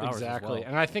 24 hours. Exactly, as well.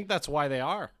 And I think that's why they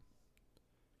are.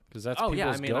 Because that's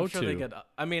people's go-to. I'm sure they get.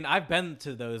 I mean, I've been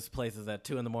to those places at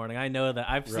 2 a.m. I know that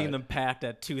I've seen them packed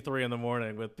at 2-3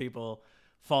 a.m. with people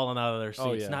falling out of their seats.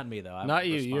 Oh, yeah. Not me though. I'm not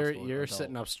you. You're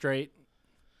sitting up straight,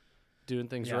 doing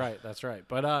things right. That's right.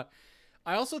 But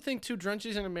I also think too,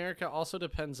 Drunchies in America also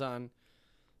depends on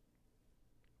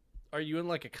are you in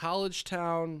like a college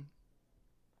town?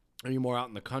 Are you more out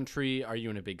in the country? Are you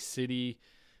in a big city?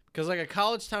 Because like a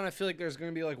college town, I feel like there's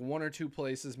going to be like one or two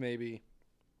places maybe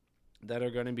that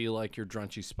are going to be like your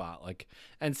drunchy spot. Like,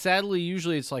 and sadly,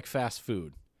 usually it's like fast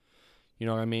food. You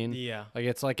know what I mean? Yeah. Like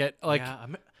it's like at like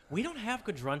we don't have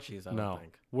good Drunchies. I don't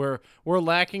think we're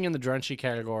lacking in the drunchy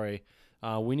category.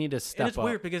 We need to step up. And it's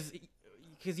weird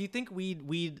because you think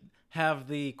we'd have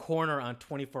the corner on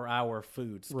 24-hour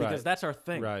foods because that's our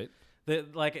thing. Right.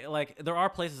 Like there are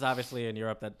places obviously in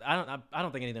Europe that I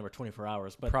don't think any of them are 24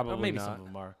 hours, but probably maybe not. some of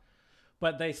them are.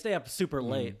 But they stay up super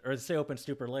late or stay open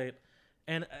super late,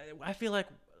 and I feel like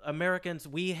Americans,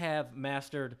 we have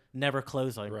mastered never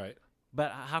closing. Right.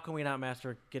 But how can we not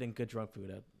master getting good drunk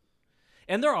food at?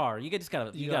 And there are. You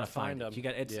gotta find them.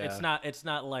 It's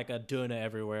not like a Duna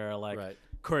everywhere, like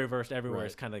currywurst everywhere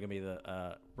is kind of gonna be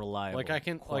the reliable.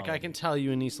 Like I can tell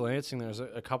you in East Lansing, there's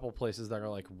a couple places that are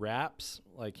like wraps.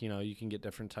 Like, you know, you can get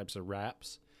different types of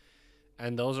wraps,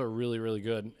 and those are really, really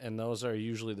good. And those are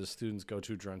usually the students'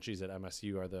 go-to Drunchies at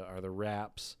MSU are the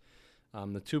wraps.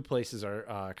 The two places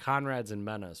are Conrad's and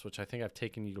Mena's, which I think I've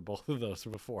taken you to both of those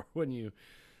before when you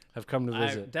have come to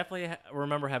visit. I definitely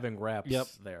remember having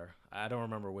wraps there. I don't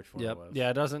remember which one it was.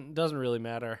 Yeah, it doesn't really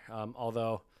matter.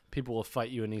 Although people will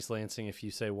fight you in East Lansing if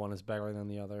you say one is better than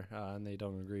the other, and they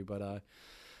don't agree. But go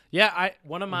ahead.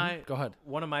 One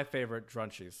of my favorite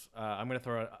Drunchies. I'm gonna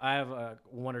throw. I have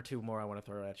one or two more I want to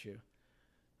throw at you.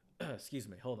 Excuse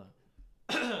me. Hold on.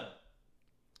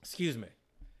 Excuse me.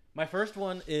 My first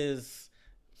one is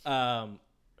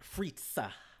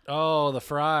frites. Oh, the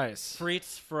fries.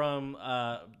 Frites from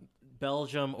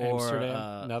Belgium or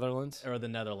Amsterdam, Netherlands, or the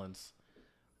Netherlands.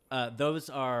 Those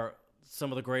are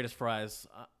some of the greatest fries.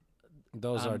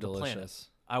 Those are delicious. Planet,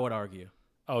 I would argue.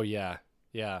 Oh yeah.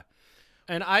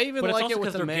 And I even like it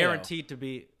with the mayo. They're guaranteed to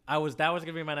be. That was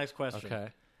gonna be my next question. Okay.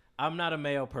 I'm not a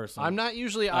mayo person. I'm not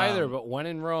usually either, but when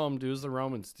in Rome, do as the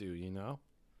Romans do. You know.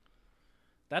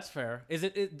 That's fair. Is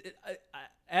it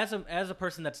as a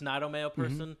person that's not a mayo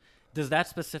person? Does that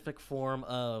specific form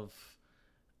of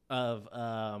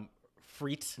frites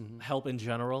help in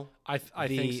general? I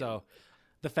think so.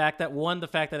 The fact that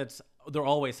they're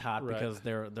always hot because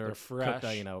they're fresh,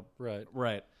 cooked,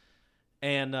 right,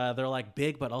 and they're like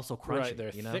big but also crunchy. Right,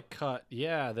 they're thick cut.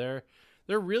 Yeah, they're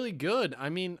really good. I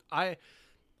mean, I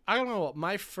don't know.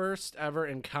 My first ever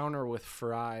encounter with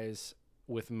fries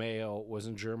with mayo was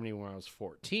in Germany when I was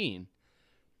 14.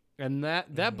 And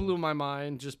that blew my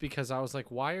mind just because I was like,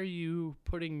 why are you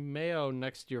putting mayo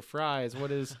next to your fries?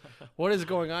 What is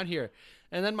going on here?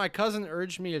 And then my cousin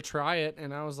urged me to try it,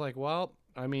 and I was like, well,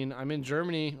 I mean, I'm in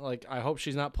Germany. Like, I hope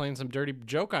she's not playing some dirty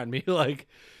joke on me. Like,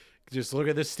 just look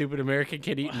at this stupid American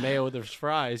kid eating mayo with his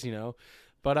fries, you know.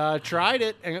 But I tried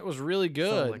it, and it was really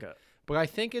good. But I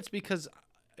think it's because,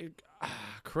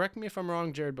 correct me if I'm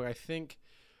wrong, Jared, but I think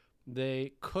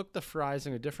they cook the fries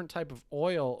in a different type of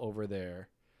oil over there,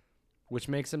 which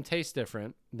makes them taste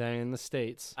different than in the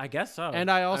States. I guess so.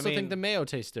 And I also think the mayo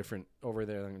tastes different over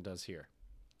there than it does here.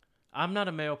 I'm not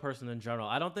a mayo person in general.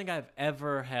 I don't think I've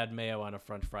ever had mayo on a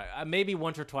French fry. Maybe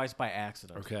once or twice by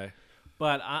accident. Okay.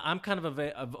 But I'm kind of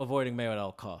avoiding mayo at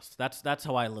all costs. That's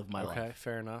how I live my life. Okay,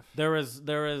 fair enough. There is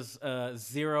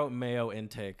zero mayo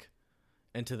intake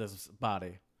into this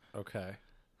body. Okay.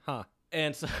 Huh.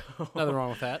 And so nothing wrong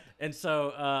with that. And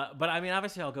so, but I mean,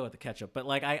 obviously, I'll go with the ketchup. But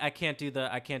like, I can't do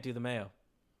the mayo.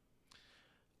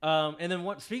 And then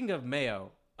speaking of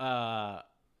mayo,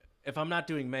 if I'm not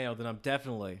doing mayo, then I'm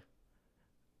definitely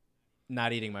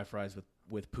not eating my fries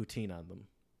with poutine on them.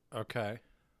 Okay.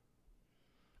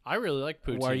 I really like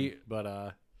poutine,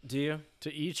 but do you?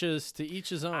 To each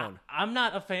his own. I'm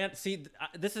not a fan. See,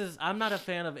 I'm not a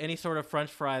fan of any sort of French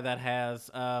fry that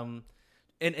has an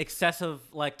excessive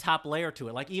like top layer to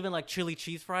it, like even like chili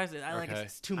cheese fries. Like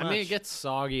it's too much. I mean, it gets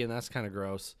soggy, and that's kind of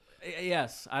gross.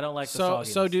 Yes, I don't like the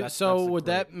sogginess. So would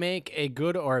that make a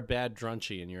good or a bad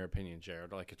Drunchie in your opinion,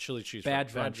 Jared? Like a chili cheese bad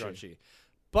Drunchie.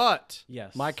 But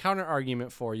yes, my counter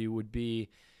argument for you would be,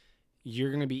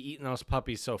 you're going to be eating those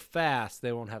puppies so fast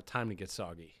they won't have time to get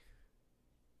soggy.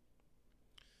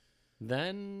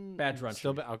 Then bad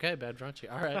Drunchie. Okay, bad Drunchie.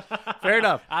 All right, fair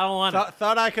enough. I don't want it.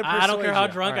 Thought I could. I don't care how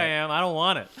drunk I am. I don't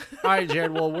want it. All right,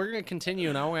 Jared. Well, we're gonna continue,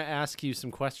 and I want to ask you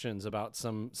some questions about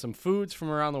some foods from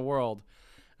around the world.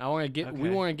 We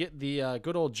want to get the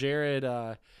good old Jared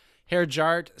Herr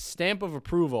Jart stamp of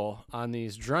approval on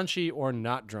these Drunchie or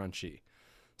not Drunchie.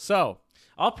 So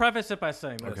I'll preface it by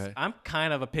saying this: okay. I'm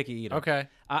kind of a picky eater. Okay,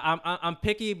 I'm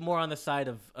picky more on the side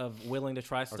of willing to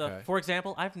try stuff. Okay. For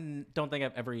example, don't think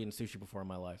I've ever eaten sushi before in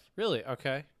my life. Really?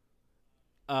 Okay.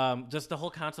 Just the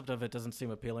whole concept of it doesn't seem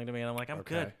appealing to me, and I'm like, I'm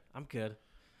good.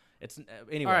 It's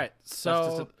anyway. All right,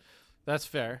 so that's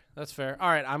fair. That's fair. All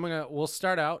right, we'll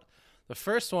start out. The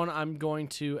first one I'm going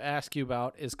to ask you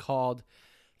about is called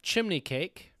chimney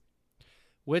cake,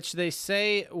 which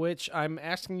I'm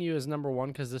asking you is number one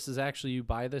because this is actually, you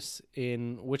buy this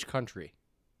in which country?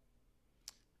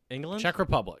 England? Czech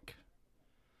Republic.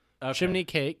 Okay. Chimney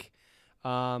cake.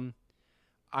 I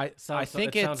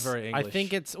think it's sounds very English. I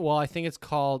think it's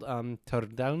called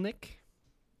tordelnik.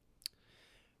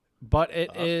 But it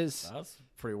is. That's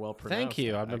pretty well pronounced. Thank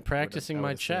you. I've been practicing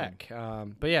my Czech.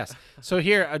 But yes. So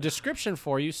here, a description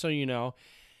for you so you know.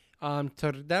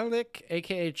 Tordelnik,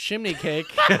 a.k.a. chimney cake.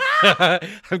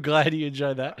 I'm glad you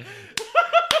enjoyed that.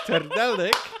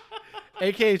 Tordelnik,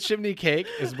 a.k.a. chimney cake,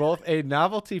 is both a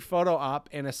novelty photo op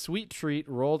and a sweet treat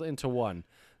rolled into one.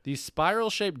 These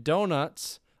spiral-shaped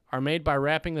donuts are made by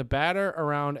wrapping the batter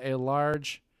around a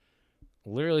large,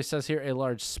 literally says here, a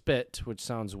large spit, which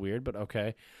sounds weird, but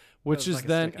okay. Which is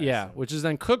then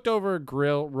cooked over a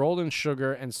grill, rolled in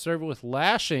sugar, and served with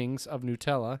lashings of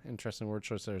Nutella. Interesting word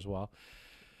choice there as well.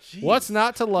 Jeez. What's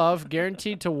not to love?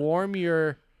 Guaranteed to warm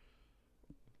your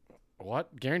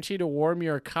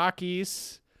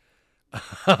cockies.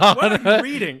 What are you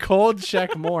reading? Cold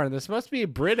Czech morn. This must be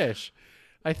British.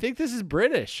 I think this is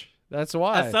British. That's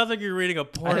why. That sounds like you're reading a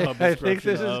Pornhub description. I think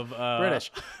this is British.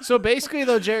 So basically,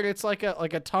 though, Jared, it's like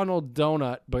a tunneled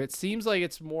donut, but it seems like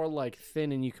it's more like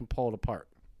thin and you can pull it apart.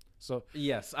 So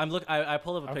yes, I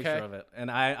pulled up a picture of it, and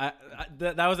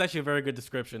that was actually a very good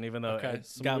description, even though it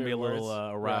got me a little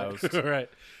aroused. Right.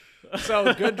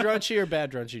 So good Drunchie or bad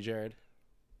Drunchie, Jared?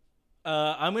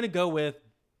 I'm gonna go with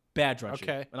bad Drunchie.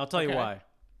 Okay, and I'll tell you why.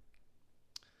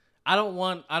 I don't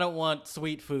want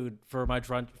sweet food for a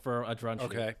Drunchie.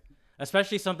 Okay.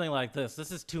 Especially something like this.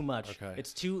 This is too much. Okay.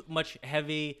 It's too much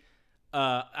heavy.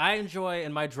 I enjoy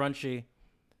in my Drunchie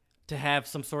to have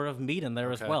some sort of meat in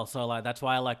there as well. So that's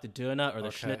why I like the donut or the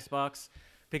Schnitzbox,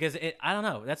 because I don't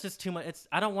know. That's just too much.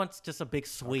 I don't want just a big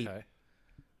sweet. Okay.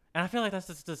 And I feel like that's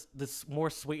just this more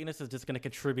sweetness is just going to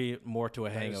contribate more to a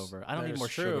hangover. I don't need more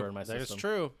sugar in my system. That is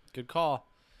true. Good call.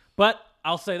 But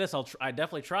I'll say this: I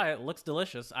definitely try it. It looks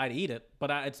delicious. I'd eat it,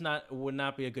 but would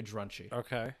not be a good Drunchie.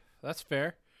 Okay, that's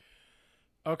fair.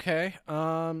 Okay.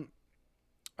 All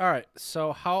right.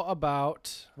 So how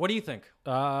about? What do you think?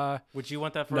 Would you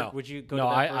want that for? No. Would you go? No,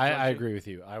 to that for I agree with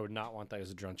you. I would not want that as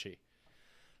a Drunchie.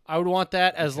 I would want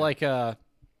that as like a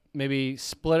maybe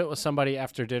split it with somebody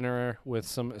after dinner with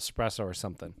some espresso or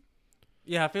something.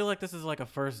 Yeah, I feel like this is like a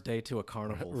first day to a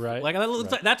carnival. Right. Like, it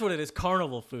looks like that's what it is.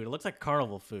 Carnival food. It looks like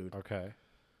carnival food. Okay,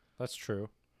 that's true.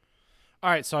 All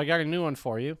right. So I got a new one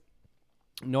for you.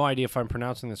 No idea if I'm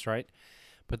pronouncing this right.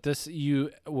 But this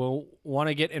you will want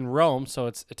to get in Rome, so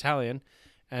it's Italian,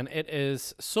 and it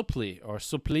is suppli or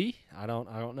suppli. I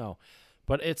don't know,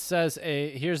 but it says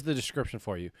here's the description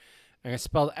for you, and it's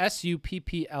spelled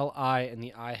Suppli, and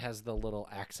the I has the little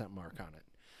accent mark on it.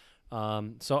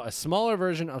 So a smaller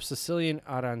version of Sicilian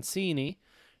arancini.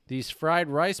 These fried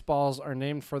rice balls are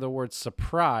named for the word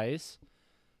surprise,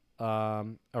 a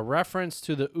reference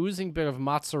to the oozing bit of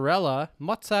mozzarella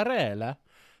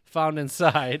found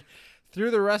inside.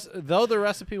 Though the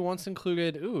recipe once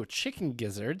included chicken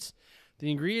gizzards, the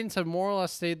ingredients have more or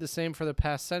less stayed the same for the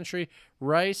past century.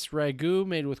 Rice, ragu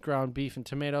made with ground beef and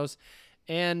tomatoes,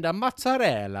 and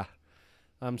mozzarella.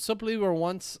 Suppli were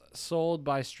once sold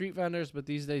by street vendors, but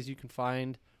these days you can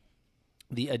find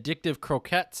the addictive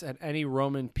croquettes at any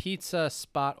Roman pizza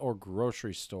spot or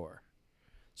grocery store.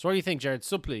 So what do you think, Jared?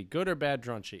 Suppli, good or bad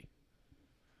Drunchie?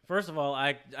 First of all,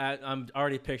 I'm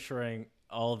already picturing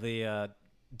all the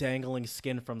dangling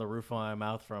skin from the roof of my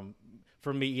mouth from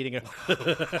me eating it.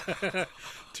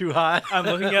 Too hot. I'm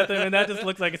looking at them, and that just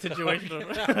looks like a situation.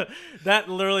 That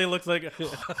literally looks like.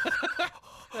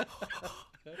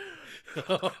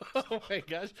 Oh my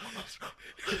gosh!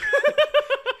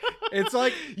 It's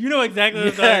like you know exactly what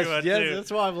I'm talking about. Yes, too.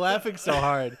 that's why I'm laughing so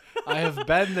hard. I have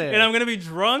been there, and I'm gonna be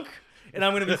drunk, and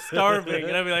I'm gonna be starving,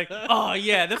 and I'll be like, "Oh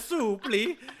yeah, the soup,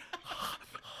 please."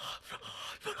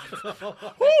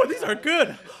 Oh, these are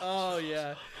good. Oh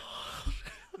yeah,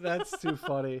 that's too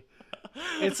funny.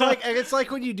 It's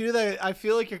like when you do that. I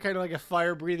feel like you're kind of like a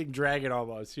fire-breathing dragon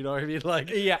almost. You know what I mean? Like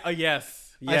yes.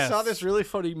 I saw this really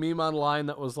funny meme online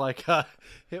that was like,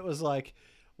 it was like,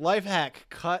 life hack: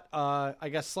 cut,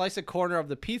 slice a corner of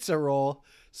the pizza roll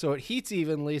so it heats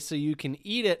evenly so you can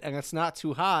eat it and it's not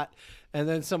too hot. And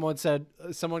then someone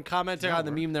commented on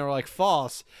the meme, they were like,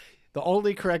 false. The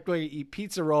only correct way to eat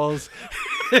pizza rolls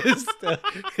is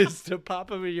to pop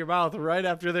them in your mouth right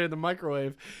after they're in the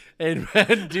microwave, and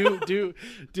do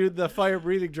the fire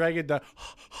breathing dragon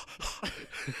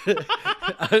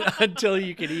until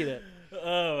you can eat it.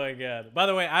 Oh my god! By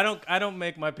the way, I don't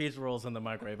make my pizza rolls in the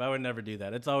microwave. I would never do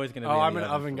that. It's always gonna be. I'm an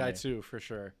oven guy too, for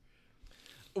sure.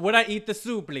 Would I eat the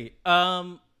soupli?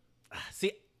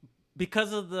 See,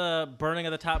 because of the burning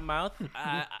of the top mouth,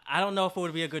 I don't know if it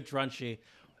would be a good drunchie,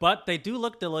 but they do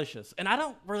look delicious. And I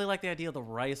don't really like the idea of the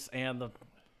rice and the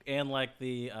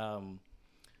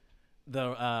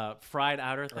fried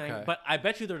outer thing. Okay. But I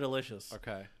bet you they're delicious.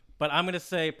 Okay. But I'm gonna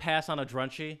say pass on a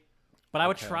drunchie. But I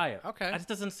would try it. Okay. It just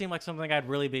doesn't seem like something I'd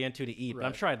really be into to eat. But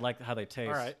I'm sure I'd like how they taste.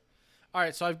 All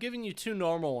right. So I've given you 2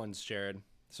 normal ones, Jared.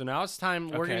 So now it's time.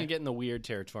 We're going to get in the weird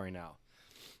territory now.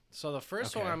 So the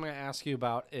first one I'm going to ask you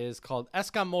about is called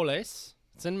escamoles.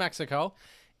 It's in Mexico.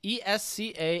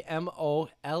 Escamoles.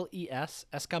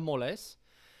 Escamoles.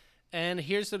 And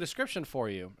here's the description for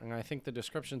you. And I think the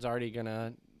description's already going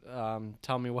to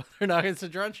tell me whether or not it's a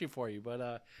drunchie for you.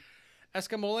 But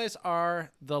escamoles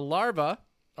are the larvae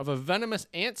of a venomous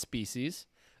ant species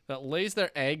that lays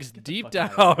their eggs deep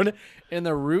down in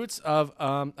the roots of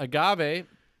agave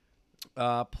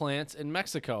plants in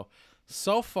Mexico.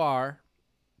 So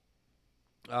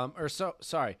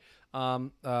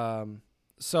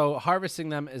harvesting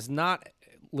them is not,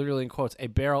 literally in quotes, a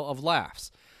barrel of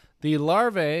laughs. The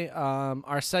larvae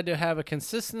are said to have a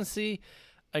consistency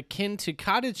akin to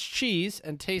cottage cheese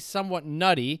and taste somewhat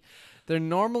nutty. They're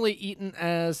normally eaten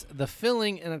as the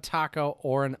filling in a taco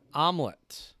or an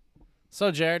omelet. So,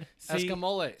 Jared,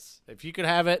 escamoles. If you could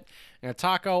have it in a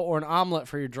taco or an omelet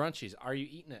for your drunchies, are you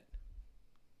eating it?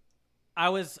 I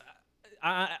was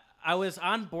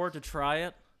on board to try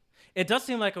it. It does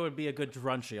seem like it would be a good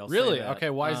drunchie. I'll really? say that.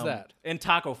 Okay, why is that? In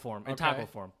taco form. Taco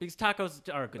form. Because tacos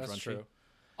are a good That's drunchie. True.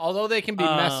 Although they can be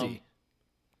messy.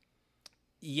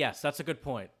 Yes, that's a good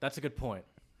point.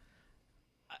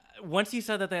 Once you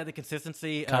said that they had the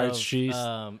consistency cottage of cheese,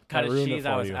 cottage cheese,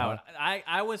 I was out. Huh?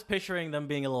 I was picturing them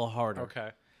being a little harder. Okay.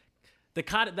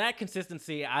 That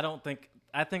consistency, I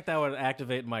think that would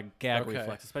activate my gag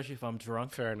reflex, especially if I'm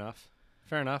drunk. Fair enough.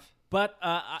 But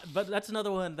that's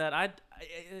another one that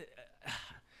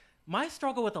my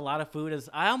struggle with a lot of food is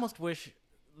I almost wish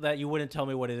that you wouldn't tell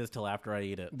me what it is till after I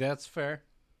eat it. That's fair.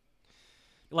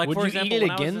 Like, would for you example, eat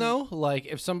it again though? Like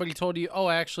if somebody told you, "Oh,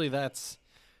 actually, that's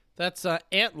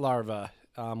ant larva,"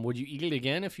 would you eat it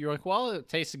again if you're like, "Well, it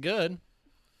tastes good"?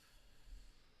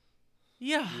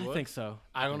 Yeah, I think so.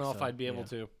 I don't know if I'd be able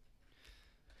to.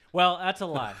 Well, that's a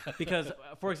lie because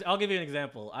I'll give you an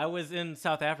example. I was in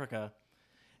South Africa,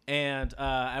 and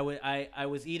I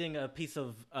was eating a piece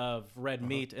of red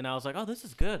meat, and I was like, "Oh, this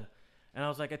is good," and I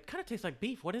was like, "It kind of tastes like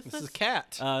beef. What is this?" This is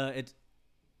cat. It's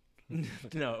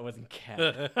no, it wasn't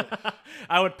cat.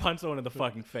 I would punch someone in the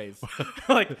fucking face.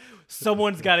 Like,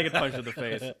 someone's got to get punched in the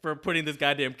face for putting this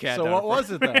goddamn cat down. So what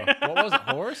was it, though? What was it,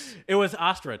 horse? It was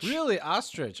ostrich. Really?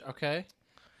 Ostrich, okay.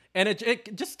 And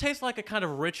it just tastes like a kind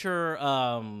of richer...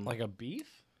 like a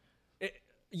beef?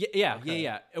 Yeah.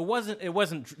 It wasn't...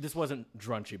 This wasn't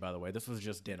drunchy, by the way. This was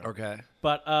just dinner. Okay.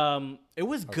 But it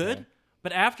was good.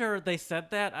 But after they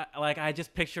said that, I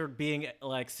just pictured being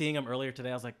seeing them earlier today.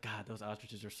 I was like, God, those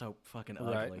ostriches are so fucking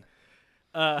ugly.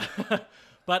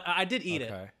 But I did eat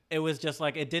it. It was just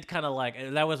it did kind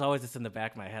of that was always just in the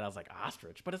back of my head. I was like,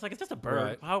 ostrich, but it's it's just a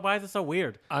bird. Right. Why is it so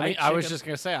weird? I was just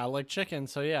gonna say I like chicken,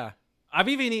 so yeah. I've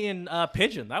even eaten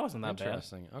pigeon. That wasn't that bad.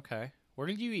 Interesting. Okay, where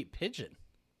did you eat pigeon?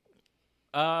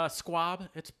 Squab.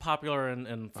 It's popular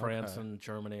in France and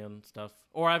Germany and stuff.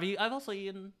 Or I've also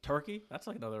eaten turkey. That's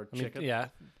another chicken. Yeah.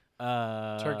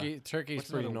 Turkey's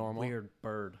pretty normal. Weird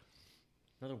bird.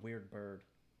 Another weird bird.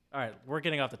 All right, we're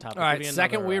getting off the topic. All right,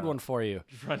 second weird one for you.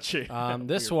 Crunchy.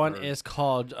 This one is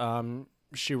called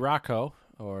shirako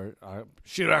or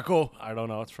shirako. I don't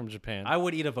know. It's from Japan. I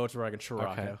would eat a Volkswagen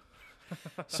Shirako. Okay.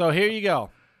 So here you go.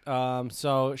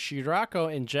 So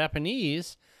shirako in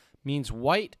Japanese means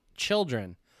white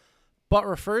children, but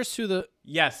refers to the...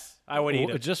 Yes, I would eat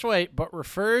it. Just wait. But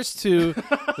refers to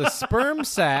the sperm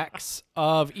sacs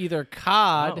of either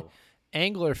cod,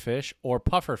 anglerfish, or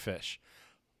pufferfish.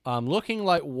 Looking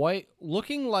like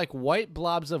white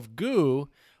blobs of goo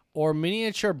or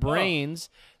miniature brains,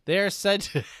 they are said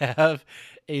to have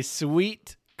a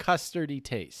sweet, custardy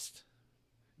taste.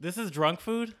 This is drunk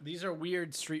food? These are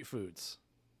weird street foods.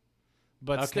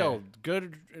 But still,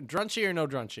 good. Drunchy or no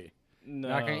drunchy? No.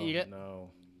 Not going to eat it? No.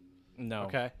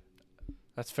 Okay.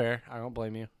 That's fair. I don't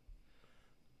blame you.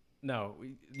 No.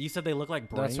 You said they look like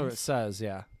brains? That's what it says,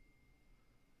 yeah.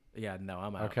 Yeah, no,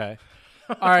 I'm out. Okay.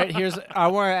 All right, I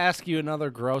want to ask you another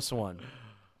gross one.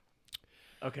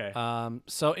 Okay.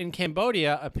 So in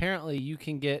Cambodia, apparently you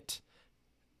can get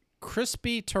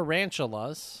crispy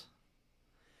tarantulas.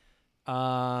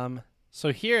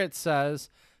 So here it says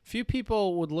few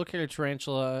people would look at a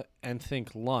tarantula and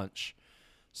think lunch.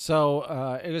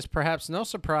 So it is perhaps no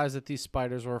surprise that these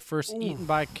spiders were first eaten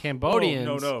by Cambodians.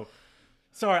 Oh, no.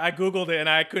 Sorry, I googled it and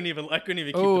I couldn't even keep the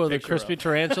picture. Oh, the crispy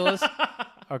tarantulas.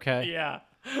 Okay. Yeah.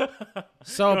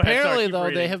 So apparently, though,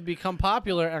 reading. they have become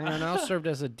popular and are now served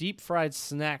as a deep-fried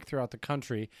snack throughout the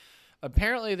country.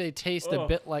 Apparently, they taste a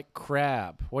bit like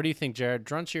crab. What do you think, Jared?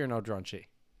 Drunchy or no drunchy?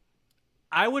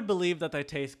 I would believe that they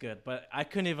taste good, but I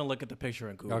couldn't even look at the picture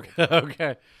in Google.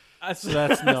 Okay. So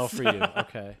that's no for you.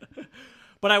 Okay.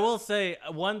 But I will say,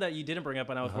 one that you didn't bring up,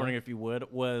 and I was wondering if you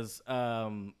would, was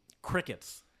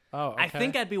crickets. Oh, okay. I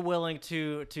think I'd be willing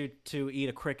to eat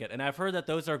a cricket, and I've heard that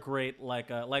those are great. Like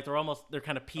they're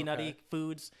kind of peanutty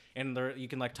foods, and you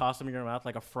can like toss them in your mouth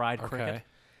like a fried cricket.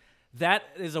 That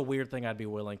is a weird thing I'd be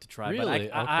willing to try. Really?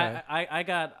 But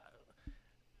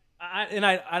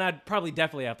I'd probably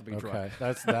definitely have to be drunk.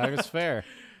 Okay, that is fair.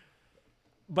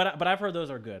 But I've heard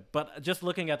those are good. But just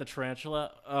looking at the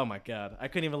tarantula, oh my god, I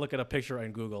couldn't even look at a picture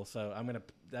on Google. So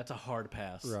that's a hard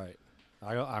pass. Right.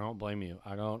 I don't blame you.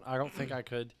 I don't think I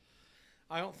could.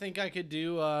 I don't think I could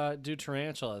do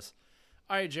tarantulas.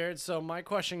 All right, Jared. So my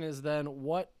question is then,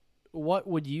 what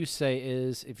would you say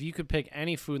is, if you could pick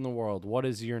any food in the world, what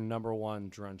is your number one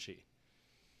drunchy?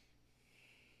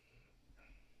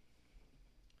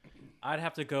 I'd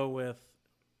have to go with,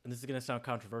 and this is gonna sound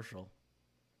controversial,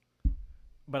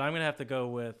 but I'm gonna have to go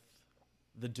with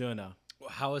the tuna.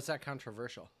 How is that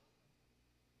controversial?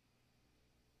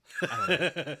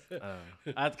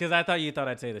 Because I thought you thought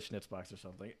I'd say the Schnitzbox or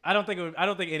something. I don't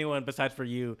think anyone besides for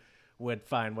you would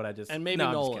find what I just. And maybe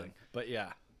no, Nolan, but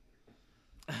yeah.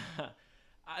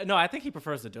 No, I think he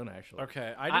prefers the tuna actually.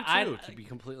 Okay, I do too. To be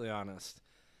completely honest,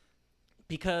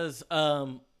 because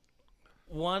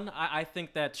one, I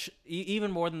think that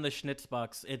even more than the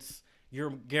Schnitzbox, you're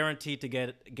guaranteed to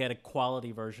get a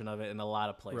quality version of it in a lot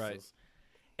of places. Right.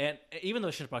 And even though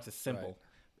the Schnitzbox is simple,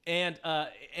 right.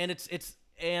 and it's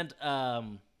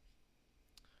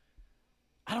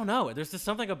I don't know. There's just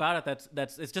something about it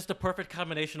that's it's just a perfect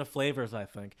combination of flavors, I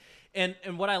think. And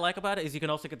what I like about it is you can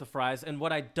also get the fries. And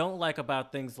what I don't like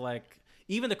about things like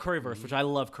even the currywurst, which I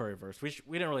love currywurst. We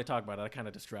didn't really talk about it. I kind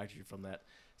of distracted you from that.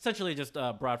 Essentially, just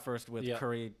bratwurst with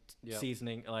curry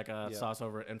seasoning, like sauce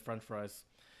over it, and French fries.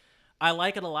 I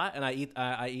like it a lot, and I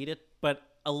eat it. But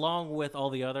along with all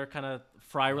the other kind of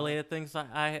fry related things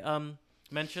I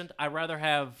mentioned, I rather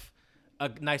have a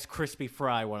nice crispy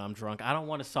fry when I'm drunk. I don't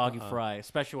want a soggy fry,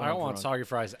 especially when I'm drunk. I don't want soggy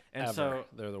fries and ever. So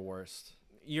they're the worst.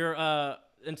 You're not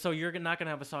gonna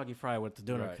have a soggy fry with the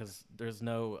tuna because there's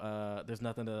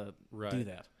nothing to do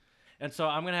that. And so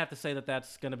I'm gonna have to say that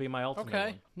that's gonna be my ultimate.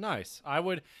 Okay, one. Nice. I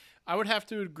would have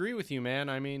to agree with you, man.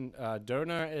 I mean,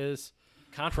 doner is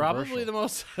Controversial.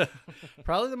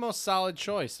 probably the most solid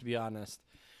choice, to be honest.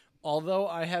 Although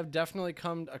I have definitely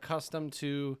come accustomed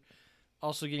to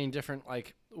also getting different,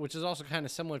 like, which is also kind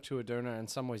of similar to a doner in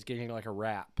some ways, getting like a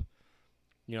wrap.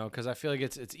 You know, because I feel like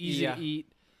it's easy to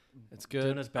eat. It's good.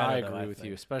 Donuts better, I agree with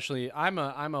you. Especially, I'm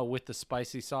a with the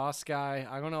spicy sauce guy.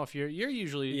 I don't know if you're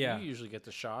usually you usually get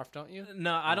the scharf, don't you?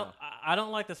 No, I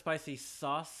don't like the spicy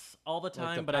sauce all the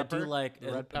time, the but pepper? I do like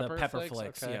The red the pepper flakes?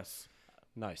 flakes. Okay. Yes.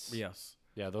 Nice. Yes.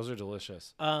 Yeah, those are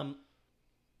delicious. And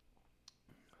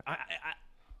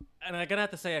I'm gonna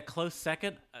have to say a close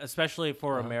second, especially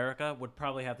for America, would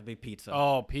probably have to be pizza.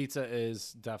 Oh, pizza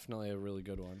is definitely a really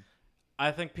good one.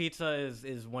 I think pizza is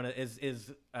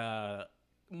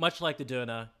much like the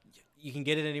doner. You can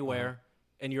get it anywhere,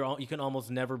 and you can almost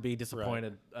never be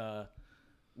disappointed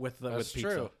with pizza.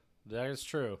 True. That is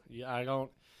true. Yeah, I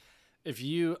don't.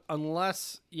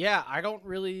 I don't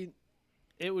really.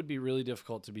 It would be really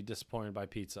difficult to be disappointed by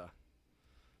pizza.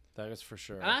 That is for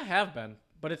sure. And I have been,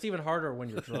 but it's even harder when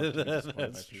you're drunk.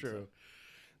 That's true.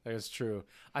 That is true.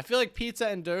 I feel like pizza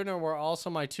and doner were also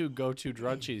my two go-to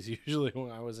drunchies usually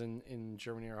when I was in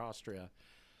Germany or Austria.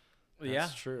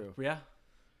 That's true. Yeah.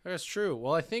 That's true.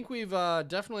 Well, I think we've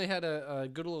definitely had a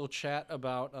good little chat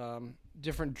about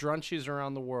different drunchies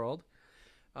around the world.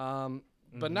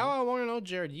 But now I want to know,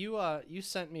 Jared, you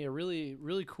sent me a really,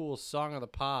 really cool song of the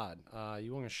pod.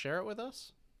 You want to share it with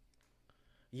us?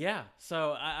 Yeah.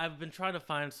 So I've been trying to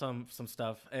find some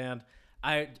stuff, and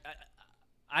I've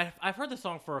heard the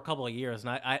song for a couple of years,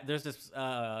 and there's this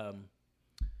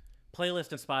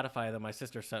playlist in Spotify that my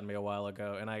sister sent me a while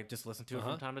ago, and I just listen to it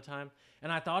from time to time.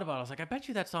 And I thought about it. I was like, I bet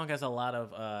you that song has a lot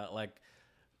of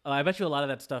I bet you a lot of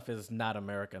that stuff is not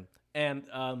American. And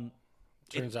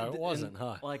turns out it wasn't,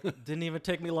 huh? Like, didn't even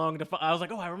take me long to find. I was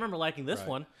like, oh, I remember liking this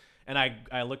one, and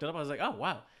I looked it up. I was like, oh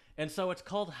wow. And so it's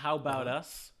called "How About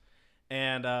Us,"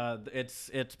 and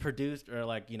it's produced, or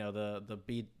like, you know, the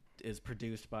beat is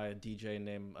produced by a DJ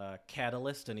named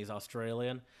Catalyst, and he's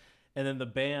Australian. And then the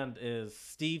band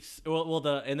is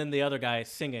and then the other guy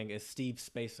singing is Steve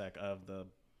Spacek of the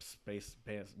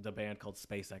band called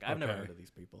Spacek. I've never heard of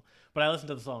these people, but I listen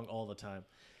to the song all the time.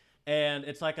 And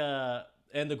it's like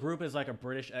and the group is like a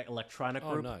British electronic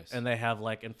group. Oh, nice. And they have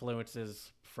like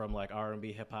influences from like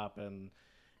R&B, hip hop,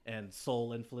 and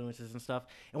soul influences and stuff.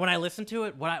 And when I listen to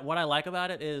it, what I like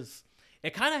about it is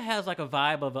it kind of has like a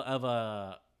vibe of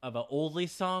a oldie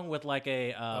song with like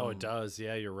a it does.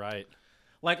 Yeah, you're right.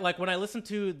 Like when I listen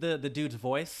to the dude's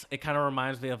voice, it kind of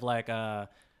reminds me of like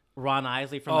Ron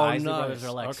Isley from the Isley Brothers,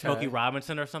 or like Smokey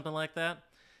Robinson or something like that.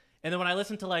 And then when I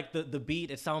listen to like the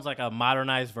beat, it sounds like a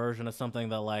modernized version of something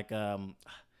that like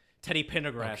Teddy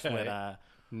Pendergrass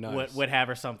would have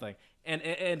or something. And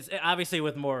it's obviously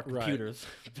with more computers,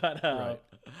 but I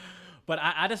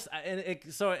just it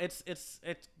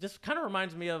just kind of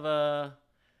reminds me of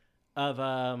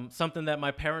something that my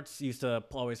parents used to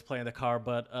always play in the car,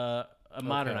 but a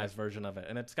modernized version of it.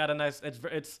 And it's got a nice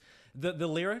it's the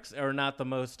lyrics are not the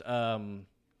most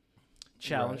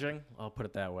challenging. Right. I'll put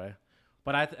it that way.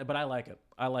 But I like it.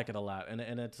 I like it a lot, and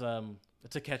it's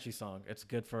a catchy song. It's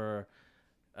good for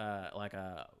I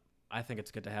think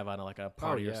it's good to have on like a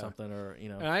party or something, or you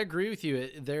know. And I agree with you.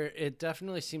 It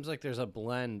definitely seems like there's a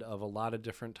blend of a lot of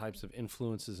different types of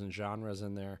influences and genres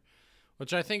in there,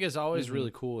 which I think is always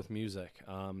really cool with music.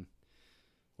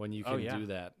 When you can do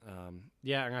that,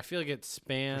 and I feel like it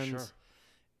spans. For sure.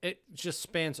 It just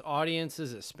spans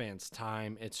audiences. It spans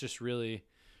time. It's just really,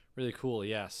 really cool.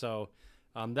 Yeah. So.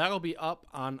 That'll be up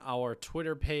on our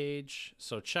Twitter page,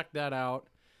 so check that out.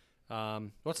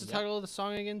 What's the title of the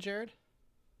song again, Jared?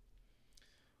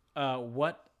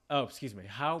 What? Oh, excuse me.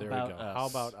 How about us? How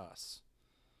about us?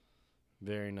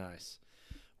 Very nice.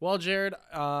 Well, Jared,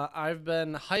 I've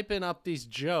been hyping up these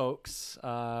jokes.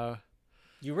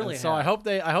 You really have. So I hope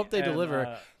they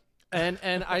deliver. And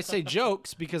I say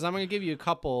jokes because I'm going to give you a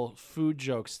couple food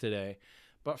jokes today.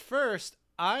 But first,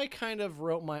 I kind of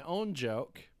wrote my own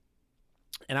joke.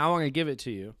 And I want to give it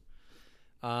to you,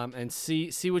 and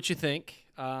see what you think.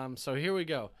 So here we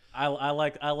go. I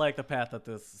like the path that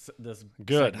this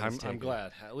good. I'm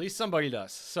glad. At least somebody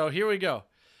does. So here we go.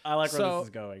 I like where this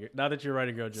is going. Now that you're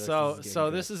ready to go, jokes.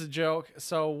 This is a joke.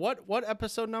 So what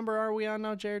episode number are we on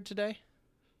now, Jared? Today?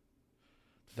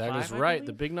 That is right.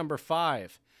 The big number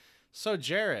 5. So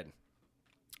Jared,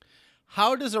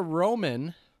 how does a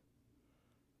Roman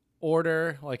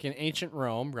order, like in ancient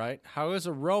Rome, right? How does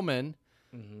a Roman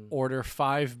order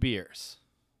 5 beers?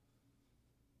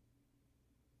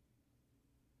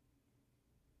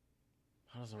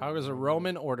 How does a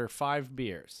Roman order 5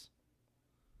 beers?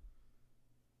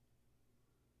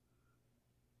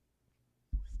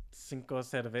 Cinco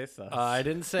cervezas. I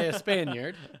didn't say a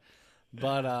Spaniard,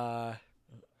 but I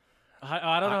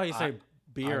don't know how you say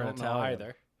beer in Italian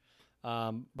either.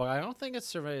 But I don't think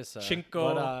it's cerveza.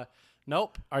 Cinco. But,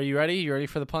 nope. Are you ready? You ready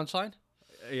for the punchline?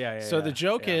 Yeah. So the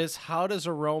joke is, how does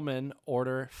a Roman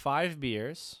order 5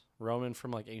 beers? Roman from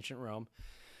like ancient Rome.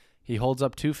 He holds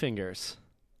up 2 fingers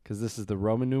because this is the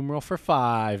Roman numeral for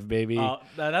 5, baby. Oh,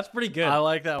 that's pretty good. I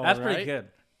like that one. That's pretty good.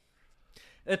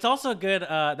 It's also good.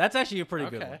 That's actually a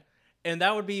pretty good one. And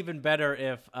that would be even better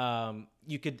if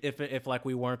you could if like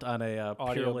we weren't on a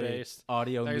purely based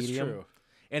audio That is medium. true.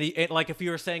 And like if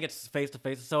you were saying it's face to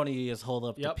face with someone, you just hold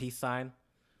up the peace sign.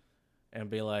 And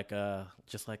be like,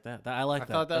 just like that. I like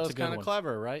that. I thought that That's was kind of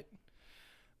clever, right?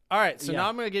 All right, so now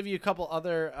I'm going to give you a couple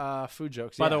other food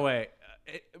jokes. By the way,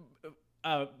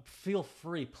 feel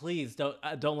free, please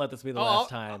don't let this be the last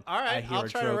time. All right, I'll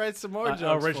try to write some more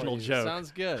jokes. Original for you. joke.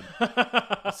 Sounds good.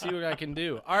 Let's see what I can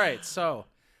do. All right, so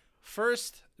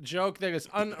first joke that is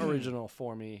unoriginal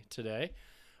for me today.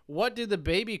 What did the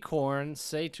baby corn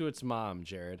say to its mom,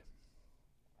 Jared?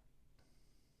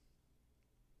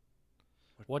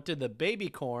 What did the baby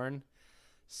corn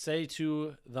say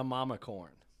to the mama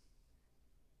corn?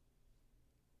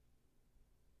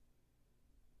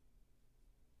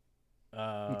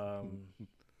 I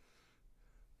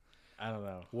don't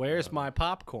know. Where's my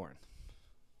popcorn?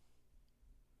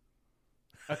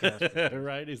 Okay.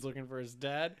 Right? He's looking for his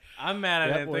dad. I'm mad I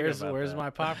didn't think about that. Where's my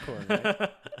popcorn?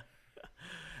 Right?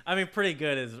 I mean, pretty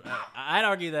good. I'd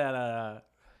argue that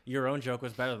your own joke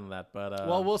was better than that, but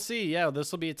well, we'll see. Yeah,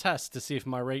 this will be a test to see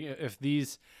if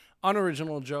these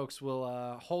unoriginal jokes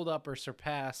will hold up or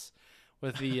surpass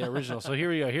with the original. So here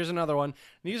we go. Here's another one.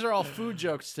 These are all food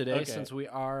jokes today since we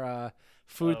are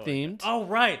food themed. Oh,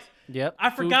 right. Yep. I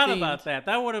forgot about that.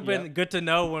 That would have been good to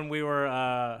know when we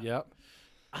were. Yep.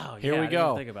 Oh, here we I go.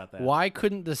 didn't think about that. Why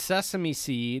couldn't the sesame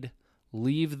seed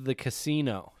leave the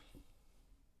casino?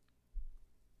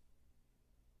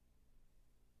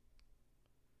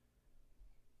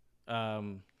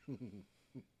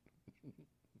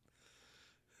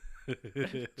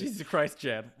 Jesus Christ,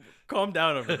 Chad. Calm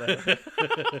down over there.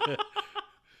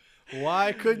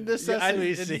 Why couldn't the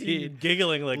sesame seed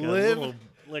giggling like live, a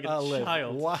live?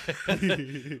 child?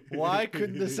 Why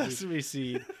couldn't the sesame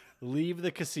seed leave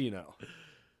the casino?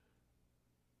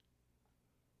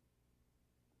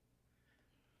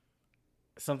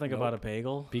 Something about a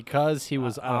bagel? Because he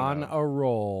was on a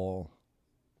roll.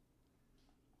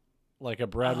 Like a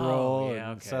bread roll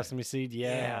and sesame seed.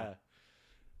 Yeah.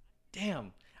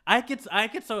 Damn. I get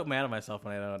so mad at myself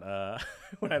when I don't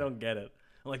when I don't get it.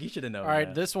 I'm like, you should have known. All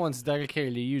right, this one's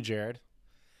dedicated to you, Jared.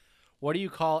 What do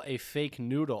you call a fake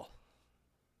noodle?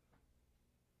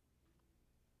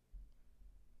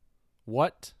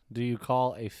 What do you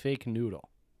call a fake noodle?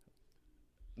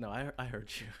 No, I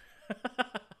heard you.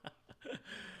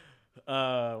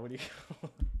 What do you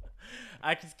call?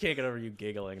 I just can't get over you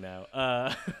giggling now.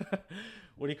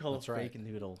 What do you call a fake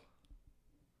noodle?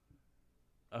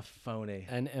 A phony.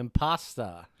 An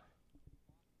impasta.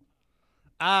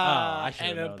 I should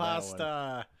an have known impasta.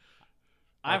 That one.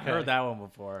 I've heard that one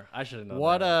before. I should have known.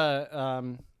 What that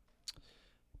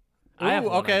I have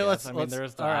one, okay, let's. I mean,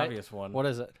 there's the obvious one. What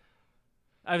is it?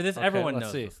 I mean, everyone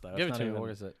knows this though. Give it to me. What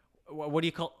is it? What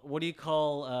do you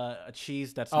call a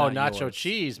cheese that's not nacho yours?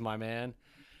 Cheese, my man.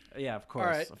 Yeah, of course.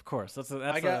 All right. Of course.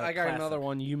 I got another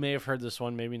one. You may have heard this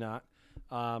one, maybe not.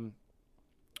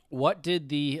 What did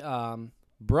the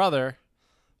brother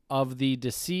of the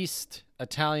deceased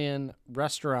Italian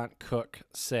restaurant cook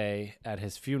say at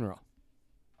his funeral?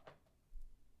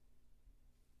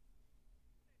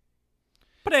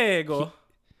 Prego.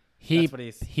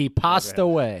 He passed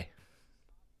away.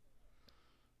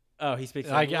 Oh, he speaks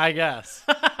English? I guess.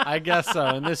 I guess so.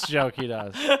 In this joke, he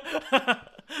does.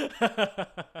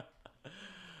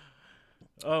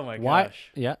 Oh my gosh!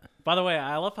 Yeah. By the way,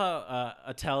 I love how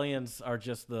Italians are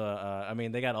just the. I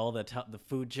mean, they got all the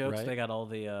food jokes. Right. They got all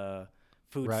the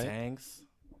food sayings.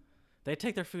 They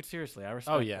take their food seriously. I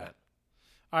respect. Oh yeah. That.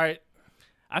 All right.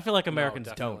 I feel like Americans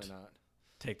don't not.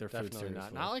 Take their food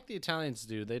seriously. Not like the Italians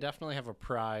do. They definitely have a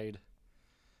pride.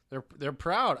 They're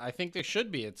proud. I think they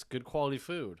should be. It's good quality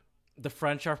food. The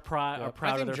French are proud of their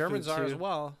food. I think Germans are as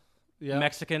well. Yeah.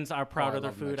 Mexicans are proud of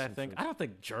their food, I think. I don't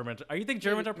think Germans... You think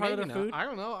Germans are proud of their food? I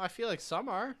don't know. I feel like some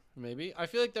are, maybe. I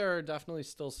feel like there are definitely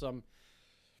still some,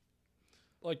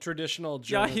 like, traditional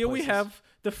German here places. we have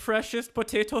the freshest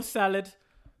potato salad.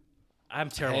 I'm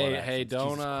terrible at Hey,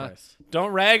 don't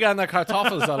rag on the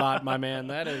kartoffels a lot, my man.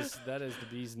 That is the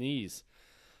bee's knees.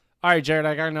 All right, Jared,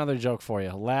 I got another joke for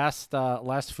you. Last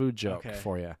food joke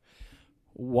for you.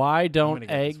 Why don't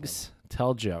eggs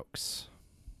tell jokes?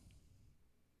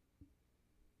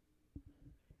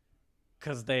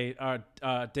 Because they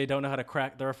don't know how to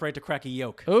crack. They're afraid to crack a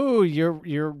yolk. Oh,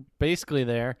 you're basically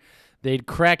there. They'd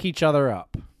crack each other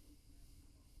up.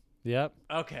 Yep.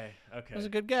 Okay. That was a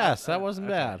good guess. That wasn't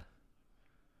bad.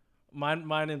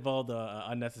 Mine involved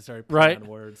unnecessary play on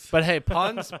words. But hey,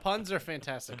 puns are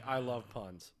fantastic. I love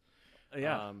puns.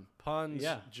 Yeah. Puns,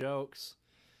 jokes.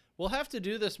 We'll have to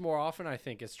do this more often, I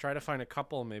think. Is try to find a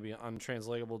couple maybe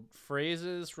untranslatable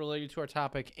phrases related to our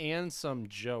topic and some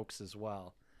jokes as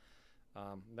well.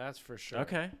 That's for sure.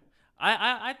 Okay.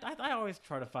 I always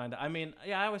try to find. I mean,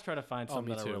 I always try to find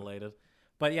something that are related.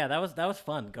 But yeah, that was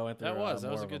fun going through. That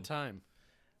was a good time.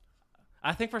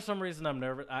 I think for some reason I'm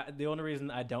nervous. The only reason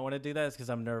I don't want to do that is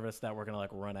because I'm nervous that we're gonna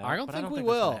run out. I don't think we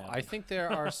will. I think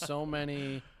there are so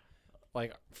many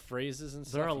like phrases and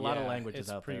stuff. There are a lot of languages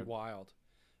out there. It's pretty wild.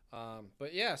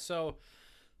 But yeah, so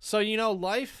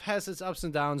life has its ups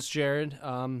and downs, Jared.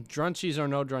 Drunchies or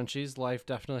no drunchies, life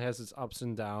definitely has its ups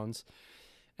and downs.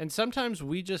 And sometimes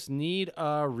we just need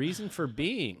a reason for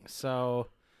being. So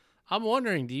I'm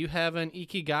wondering, do you have an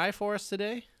ikigai for us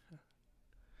today?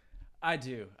 I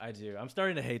do. I'm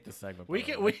starting to hate this segment. We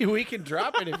can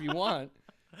drop it if you want.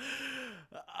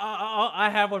 I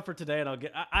have one for today, and I'll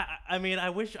get. I mean,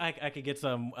 I wish I could get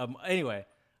some. Anyway,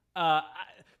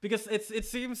 because it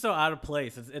seems so out of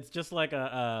place. It's just like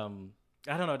a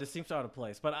I don't know. It just seems so out of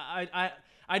place. But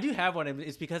I do have one.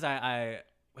 It's because I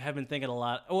have been thinking a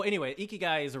lot. Oh, anyway,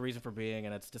 ikigai is a reason for being,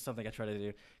 and it's just something I try to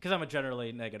do because I'm a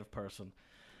generally negative person.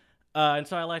 And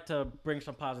so I like to bring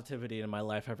some positivity into my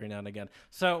life every now and again.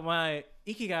 So my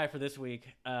ikigai for this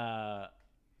week,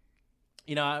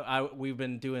 we've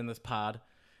been doing this pod,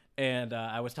 and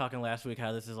I was talking last week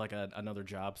how this is like another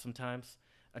job sometimes,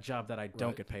 a job that I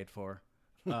don't get paid for.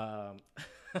 But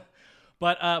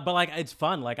like it's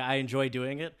fun. Like I enjoy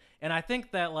doing it, and I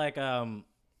think that like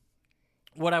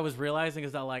what I was realizing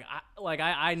is that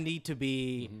I need to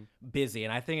be busy,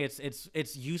 and I think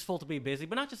it's useful to be busy,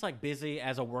 but not just like busy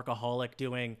as a workaholic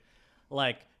doing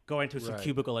like going to some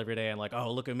cubicle every day and like,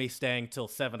 oh, look at me staying till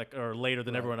 7 or later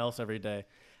than everyone else every day.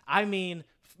 I mean,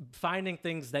 finding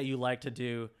things that you like to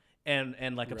do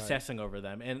and like obsessing over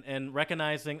them and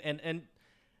recognizing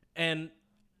and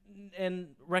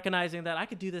recognizing that I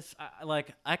could do this,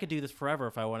 I could do this forever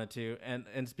if I wanted to, and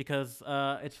it's because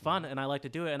it's fun and I like to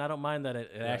do it, and I don't mind that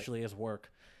it actually is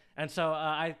work. And so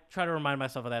I try to remind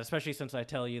myself of that, especially since I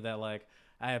tell you that like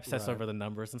I obsess over the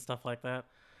numbers and stuff like that.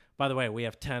 By the way, we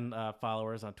have 10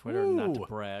 followers on Twitter. Ooh. Not to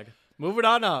brag. Move it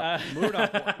on up. Move it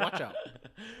up. Watch out.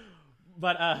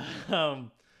 But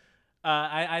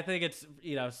I think it's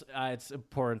it's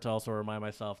important to also remind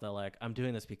myself that like I'm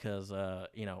doing this because I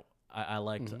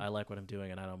like what I'm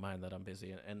doing, and I don't mind that I'm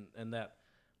busy, and that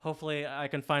hopefully I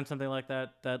can find something like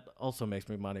that also makes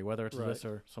me money, whether it's this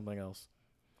or something else.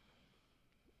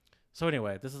 So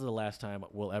anyway, this is the last time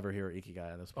we'll ever hear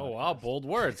Ikigai on this podcast. Oh wow, bold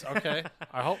words. Okay,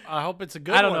 I hope it's a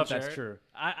good. I don't one, know if Jared. That's true.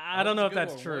 I don't know if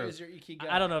that's true. What is your Ikigai?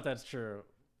 I don't know if that's true.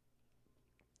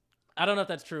 I don't know if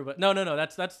that's true, but no,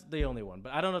 that's the only one.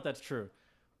 But I don't know if that's true.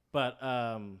 But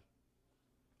I don't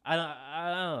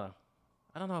know.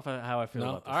 I don't know how I feel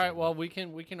about this. All right, well we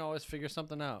can always figure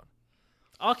something out.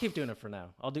 I'll keep doing it for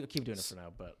now. Keep doing it for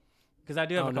now, but because I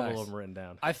do have a couple of them written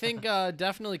down. I think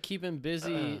definitely keeping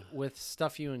busy with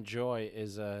stuff you enjoy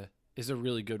is a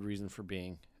really good reason for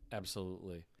being.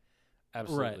 Absolutely,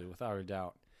 without a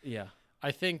doubt. Yeah,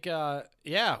 I think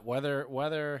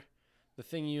whether the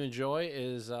thing you enjoy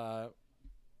is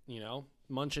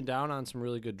munching down on some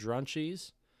really good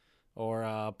Drunchies,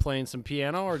 or playing some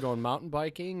piano, or going mountain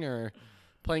biking, or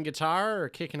playing guitar, or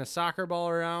kicking a soccer ball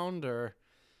around, or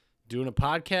doing a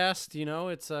podcast,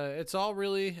 it's all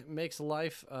really makes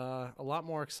life a lot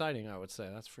more exciting, I would say.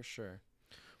 That's for sure.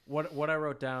 What I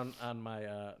wrote down on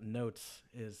my notes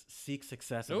is seek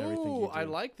success in everything you do. I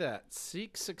like that.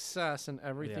 Seek success in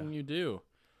everything you do.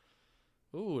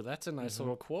 Ooh, that's a nice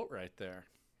little quote right there.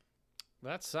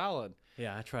 That's solid.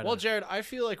 Yeah, I tried. Well, Jared, I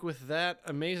feel like with that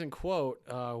amazing quote,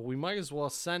 we might as well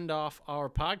send off our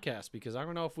podcast, because I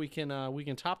don't know if we can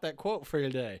top that quote for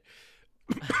today.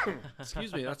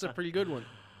 Excuse me, that's a pretty good one.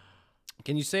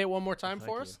 Can you say it one more time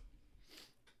for us?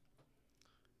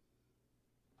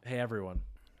 Hey, everyone.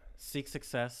 Seek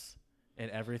success in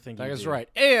everything you do. That is right.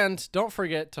 And don't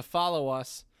forget to follow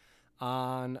us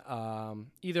on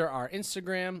either our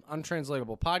Instagram,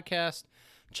 Untranslatable Podcast.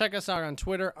 Check us out on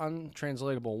Twitter,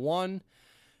 Untranslatable1.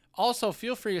 Also,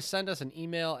 feel free to send us an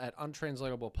email at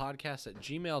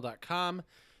untranslatablepodcast@gmail.com.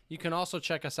 You can also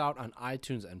check us out on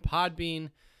iTunes and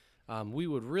Podbean. We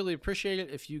would really appreciate it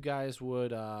if you guys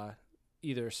would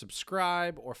either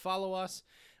subscribe or follow us.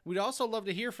 We'd also love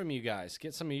to hear from you guys.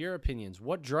 Get some of your opinions.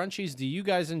 What Drunchies do you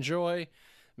guys enjoy?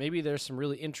 Maybe there's some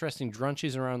really interesting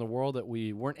Drunchies around the world that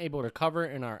we weren't able to cover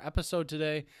in our episode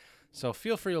today. So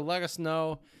feel free to let us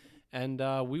know, and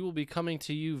we will be coming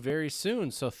to you very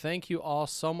soon. So thank you all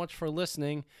so much for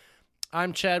listening.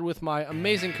 I'm Chad with my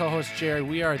amazing co-host, Jerry.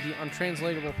 We are the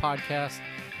Untranslatable Podcast,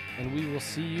 and we will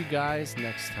see you guys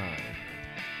next time.